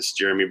the business,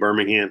 Jeremy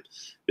Birmingham.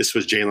 This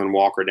was Jalen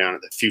Walker down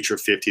at the Future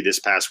 50 this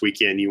past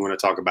weekend. You want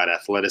to talk about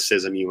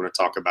athleticism. You want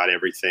to talk about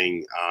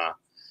everything,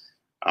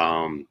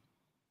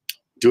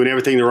 doing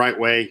everything the right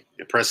way,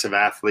 impressive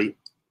athlete.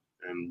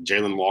 And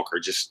Jalen Walker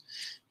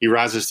he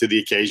rises to the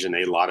occasion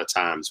a lot of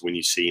times when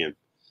you see him.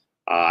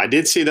 I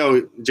did see,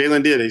 though,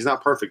 Jalen did. He's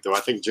not perfect, though. I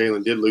think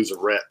Jalen did lose a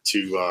rep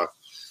to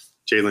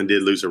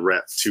talented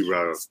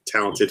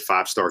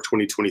 5-star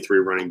 2023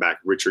 running back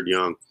Richard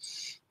Young.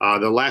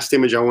 The last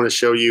image I want to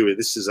show you,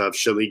 this is of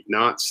Shalik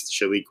Knotts.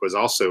 Shalik was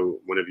also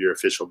one of your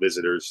official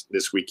visitors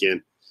this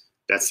weekend.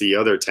 That's the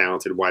other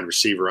talented wide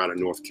receiver out of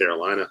North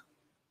Carolina.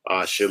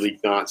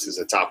 Shalik Knotts is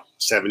a top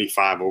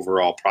 75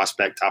 overall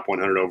prospect, top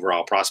 100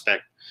 overall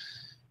prospect.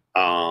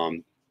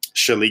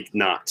 Shalik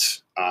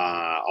Knotts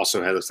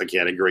also looks like he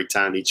had a great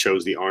time. He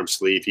chose the arm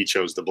sleeve. He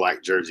chose the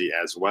black jersey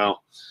as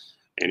well.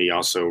 And he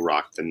also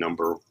rocked the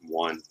number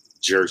 1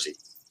 jersey.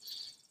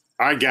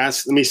 All right,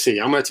 guys, let me see.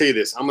 I'm going to tell you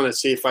this. I'm going to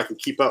see if I can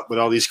keep up with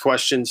all these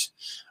questions.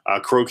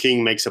 Crow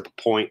King makes up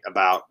a point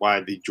about why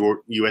the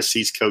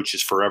USC's coach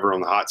is forever on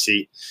the hot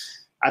seat.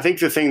 I think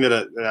the thing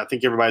that I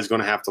think everybody's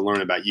going to have to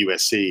learn about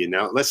USC, and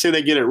now let's say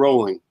they get it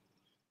rolling.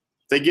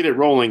 If they get it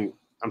rolling,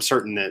 I'm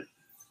certain the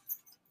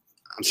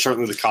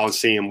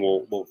Coliseum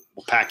will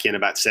pack in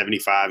about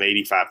 75,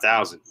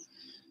 85,000.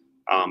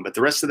 But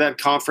the rest of that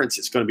conference,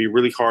 it's going to be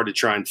really hard to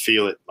try and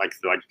feel it like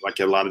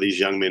a lot of these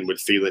young men would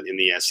feel it in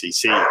the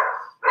SEC.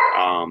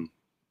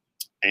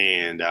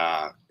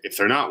 If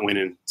they're not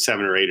winning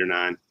 7 or 8 or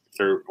 9, if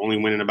they're only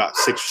winning about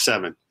 6 or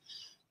 7,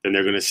 then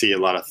they're going to see a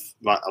lot of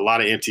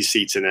empty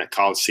seats in that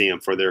Coliseum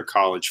for their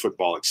college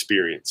football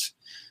experience.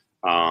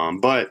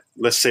 But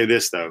let's say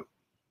this, though.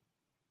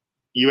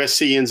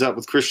 USC ends up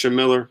with Christian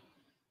Miller.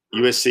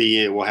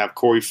 USC will have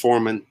Corey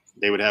Foreman.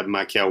 They would have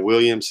Michael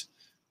Williams.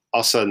 All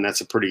of a sudden,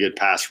 that's a pretty good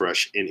pass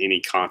rush in any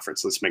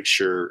conference. Let's make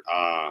sure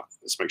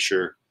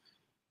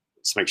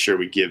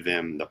we give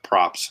them the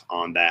props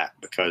on that,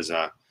 because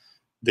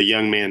the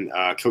young man,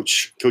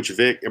 Coach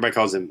Vic, everybody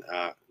calls him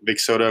Vic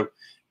Soto.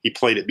 He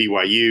played at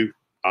BYU,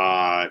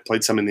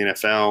 played some in the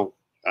NFL,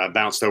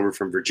 bounced over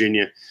from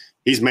Virginia.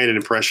 He's made an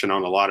impression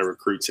on a lot of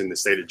recruits in the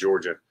state of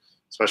Georgia,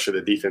 especially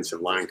the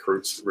defensive line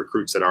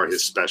recruits that are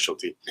his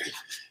specialty.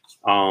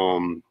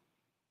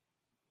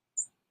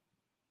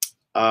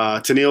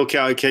 Tennille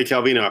K.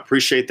 Calvino, I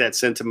appreciate that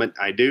sentiment.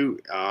 I do.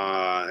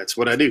 That's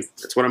what I do.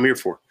 That's what I'm here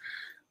for.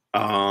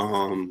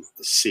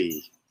 Let's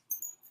see.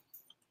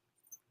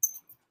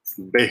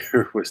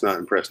 Bayer was not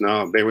impressed.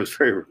 No, Bayer was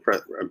very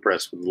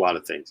impressed with a lot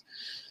of things.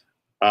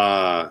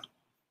 All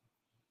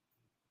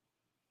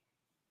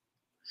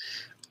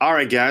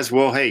right, guys.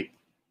 Well, hey,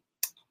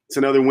 it's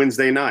another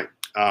Wednesday night.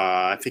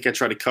 I think I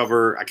kind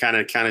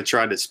of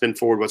tried to spin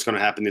forward what's going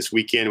to happen this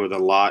weekend with a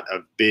lot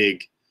of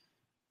big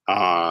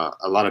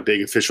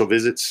official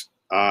visits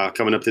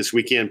coming up this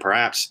weekend.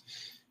 Perhaps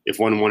if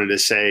one wanted to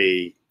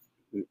say,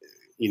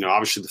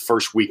 obviously the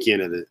first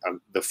weekend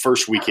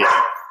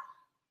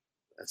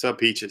that's up,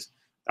 Peaches.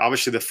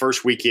 Obviously the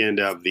first weekend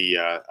of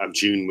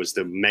June was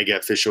the mega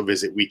official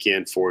visit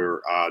weekend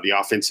for the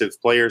offensive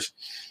players.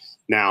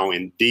 Now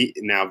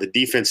the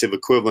defensive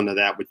equivalent of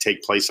that would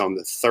take place on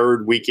the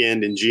third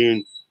weekend in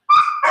June.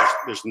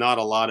 There's not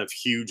a lot of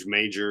huge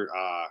major,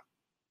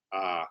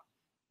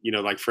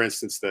 like for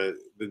instance, the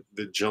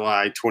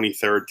July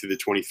 23rd to the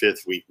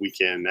 25th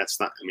weekend. That's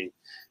not,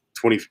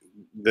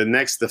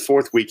 the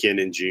fourth weekend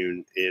in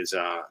June is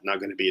not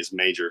going to be as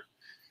major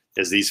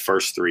as these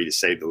first three, to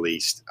say the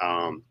least.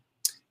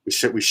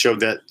 We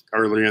showed that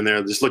earlier in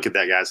there. Just look at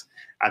that, guys.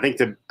 I think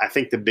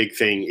the big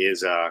thing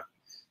is to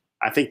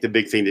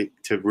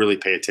really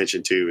pay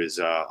attention to is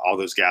all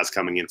those guys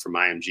coming in from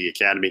IMG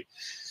Academy.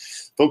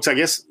 Folks, I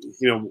guess,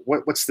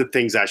 what's the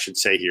things I should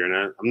say here? And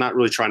I'm not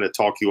really trying to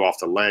talk you off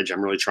the ledge.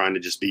 I'm really trying to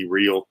just be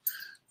real.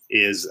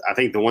 I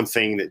think the one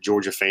thing that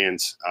Georgia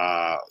fans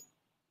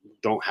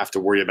don't have to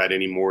worry about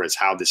anymore is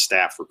how the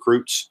staff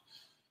recruits,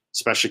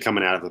 especially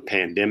coming out of a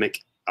pandemic.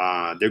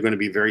 They're going to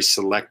be very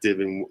selective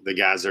in the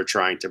guys they're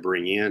trying to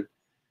bring in.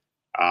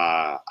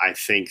 I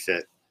think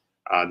that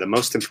the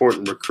most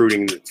important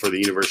recruiting for the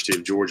University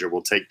of Georgia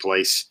will take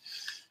place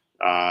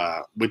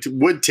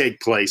would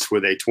take place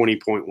with a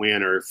 20-point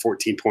win or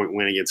 14-point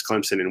win against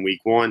Clemson in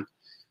week 1,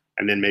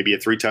 and then maybe a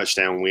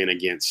 3-touchdown win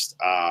against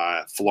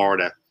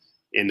Florida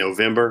in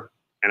November.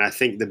 And I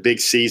think the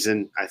big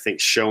season,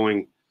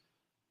 showing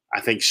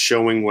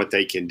what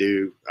they can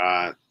do,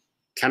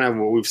 kind of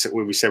what we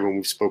said when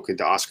we've spoken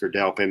to Oscar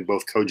Delpin,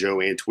 both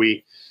Kojo and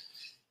Twee.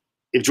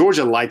 If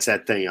Georgia lights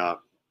that thing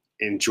up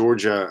and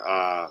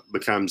Georgia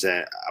becomes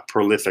a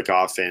prolific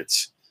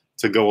offense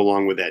to go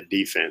along with that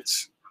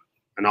defense,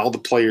 and all the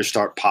players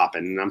start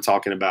popping, and I'm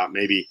talking about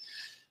maybe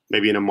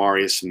an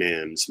Amarius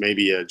Mims,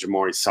 maybe a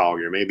Jamari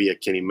Sawyer, maybe a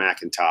Kenny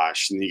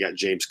McIntosh, and you got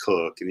James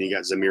Cook, and you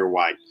got Zamir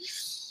White.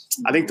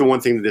 I think the one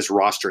thing that this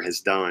roster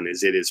has done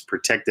is it has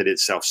protected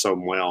itself so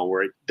well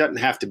where it doesn't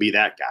have to be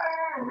that guy.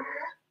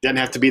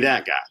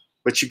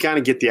 But you kind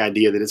of get the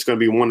idea that it's going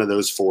to be one of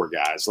those 4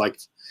 guys. Like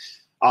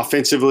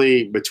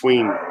offensively,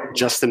 between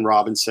Justin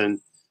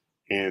Robinson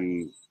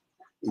and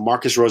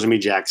Marcus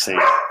Rosemy-Jackson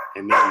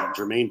and then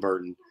Jermaine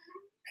Burton,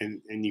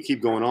 and you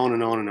keep going on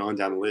and on and on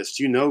down the list.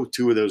 2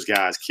 of those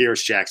guys,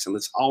 Kearis Jackson.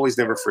 Let's always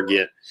never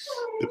forget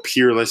the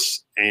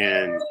peerless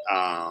and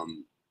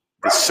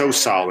the so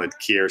solid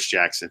Kearis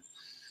Jackson.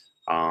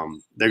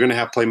 They're going to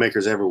have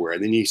playmakers everywhere.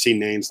 And then you see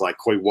names like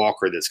Coy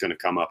Walker that's going to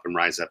come up and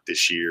rise up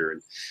this year,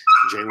 and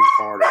Jalen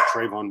Carter,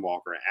 Trayvon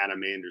Walker,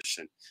 Adam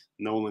Anderson,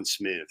 Nolan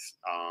Smith,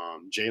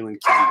 Jalen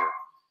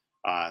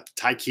Kimber,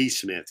 Tyke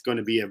Smith, going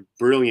to be a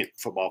brilliant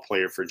football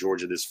player for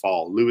Georgia this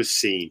fall. Lewis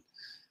Seen.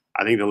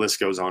 I think the list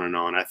goes on and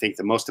on. I think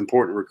the most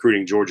important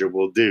recruiting Georgia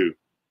will do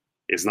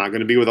is not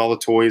going to be with all the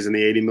toys and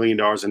the $80 million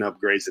in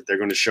upgrades that they're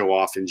going to show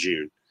off in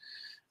June.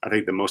 I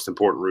think the most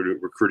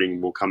important recruiting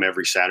will come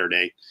every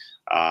Saturday,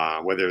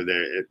 whether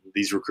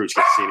these recruits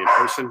get to see it in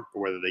person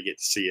or whether they get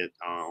to see it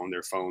on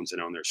their phones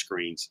and on their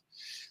screens.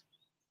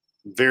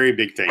 Very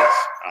big things,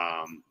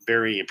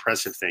 very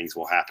impressive things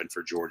will happen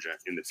for Georgia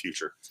in the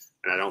future.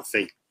 And I don't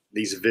think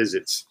these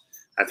visits,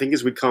 I think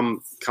as we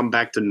come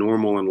back to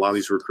normal and a lot of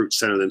these recruits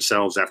center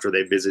themselves after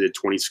they visited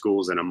 20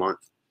 schools in a month,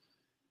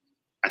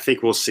 I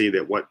think we'll see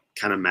that what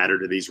kind of mattered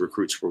to these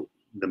recruits for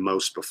the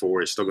most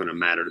before is still going to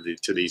matter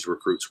to these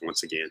recruits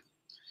once again.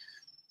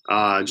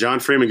 John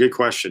Freeman, good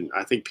question.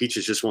 I think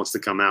Peaches just wants to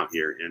come out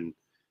here, and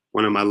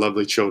one of my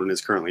lovely children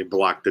has currently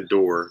blocked the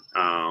door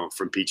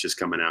from Peaches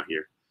coming out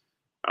here.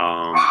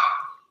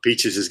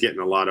 Peaches is getting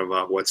a lot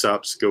of what's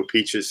ups. Go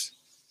Peaches.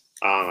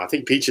 I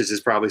think Peaches is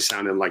probably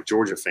sounding like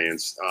Georgia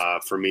fans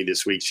for me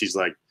this week. She's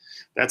like,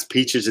 that's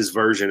Peaches'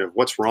 version of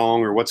what's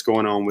wrong or what's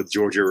going on with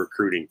Georgia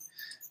recruiting.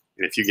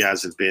 And if you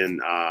guys have been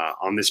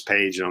on this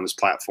page and on this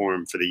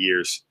platform for the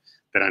years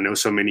that I know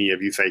so many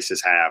of you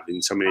faces have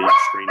and so many of your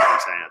screen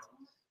names have,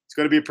 it's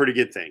going to be a pretty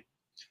good thing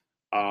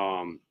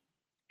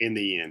in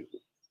the end.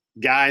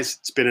 Guys,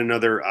 it's been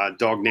another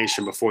Dog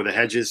Nation before the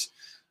Hedges.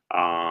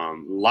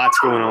 Lots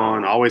going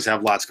on. Always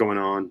have lots going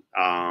on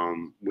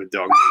with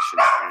Dog Nation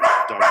and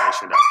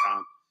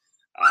dognation.com.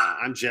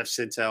 I'm Jeff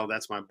Sintel.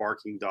 That's my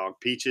barking dog,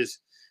 Peaches.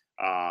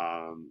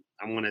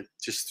 I want to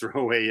just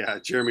throw a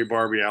Jeremy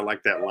Barbie. I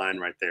like that line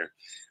right there.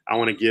 I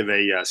want to give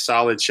a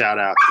solid shout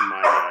out to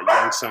my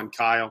young son,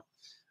 Kyle.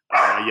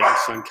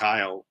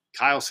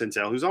 Kyle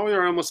Sintel, who's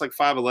almost like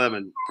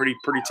 5'11", pretty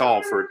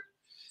tall for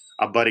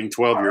a budding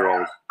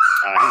 12-year-old.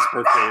 His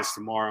birthday is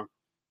tomorrow.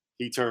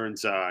 He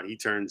turns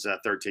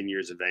 13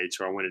 years of age.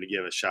 So I wanted to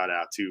give a shout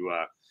out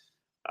to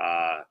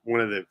one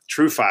of the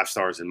true 5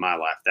 stars in my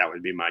life. That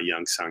would be my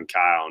young son,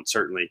 Kyle. And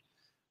certainly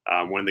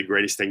one of the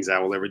greatest things I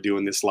will ever do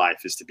in this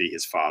life is to be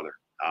his father.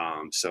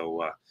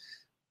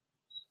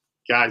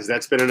 Guys,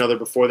 that's been another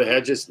Before the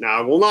Hedges. Now,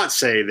 I will not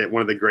say that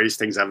one of the greatest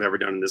things I've ever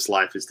done in this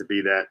life is to be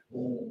that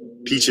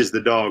Peaches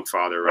the dog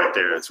father right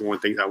there. It's one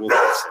thing I will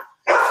not say.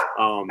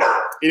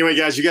 Anyway,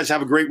 guys, you guys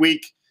have a great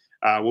week.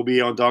 We'll be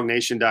on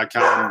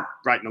dognation.com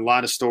writing a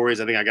lot of stories.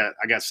 I think I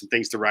got some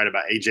things to write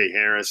about A.J.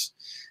 Harris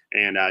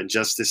and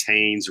Justice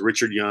Haynes,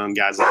 Richard Young,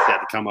 guys like that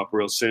to come up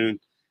real soon.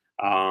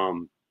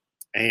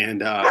 Hey,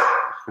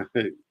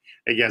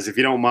 guys, if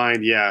you don't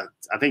mind,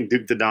 I think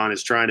Duke the Don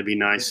is trying to be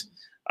nice.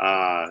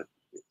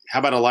 How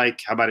about a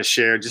like? How about a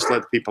share? Just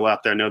let the people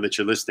out there know that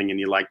you're listening and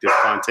you like this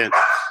content.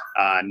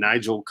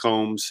 Nigel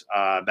Combs,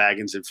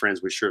 Baggins, and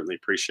friends, we certainly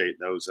appreciate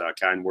those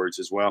kind words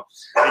as well.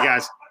 Hey,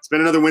 guys, it's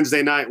been another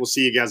Wednesday night. We'll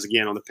see you guys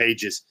again on the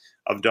pages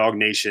of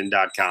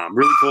dognation.com.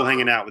 Really cool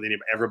hanging out with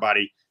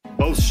everybody,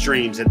 both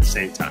streams at the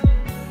same time.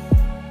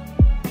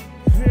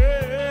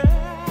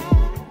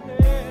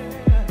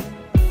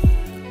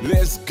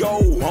 Let's go,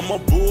 I'm a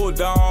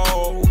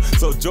bulldog.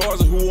 So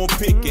Georgia, who I'm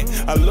picking.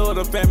 I love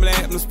the family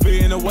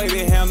atmosphere and the way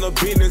they handle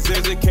business.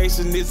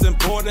 Education is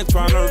important,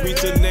 trying to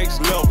reach the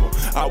next level.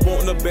 I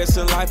want the best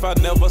in life, I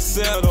never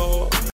settle.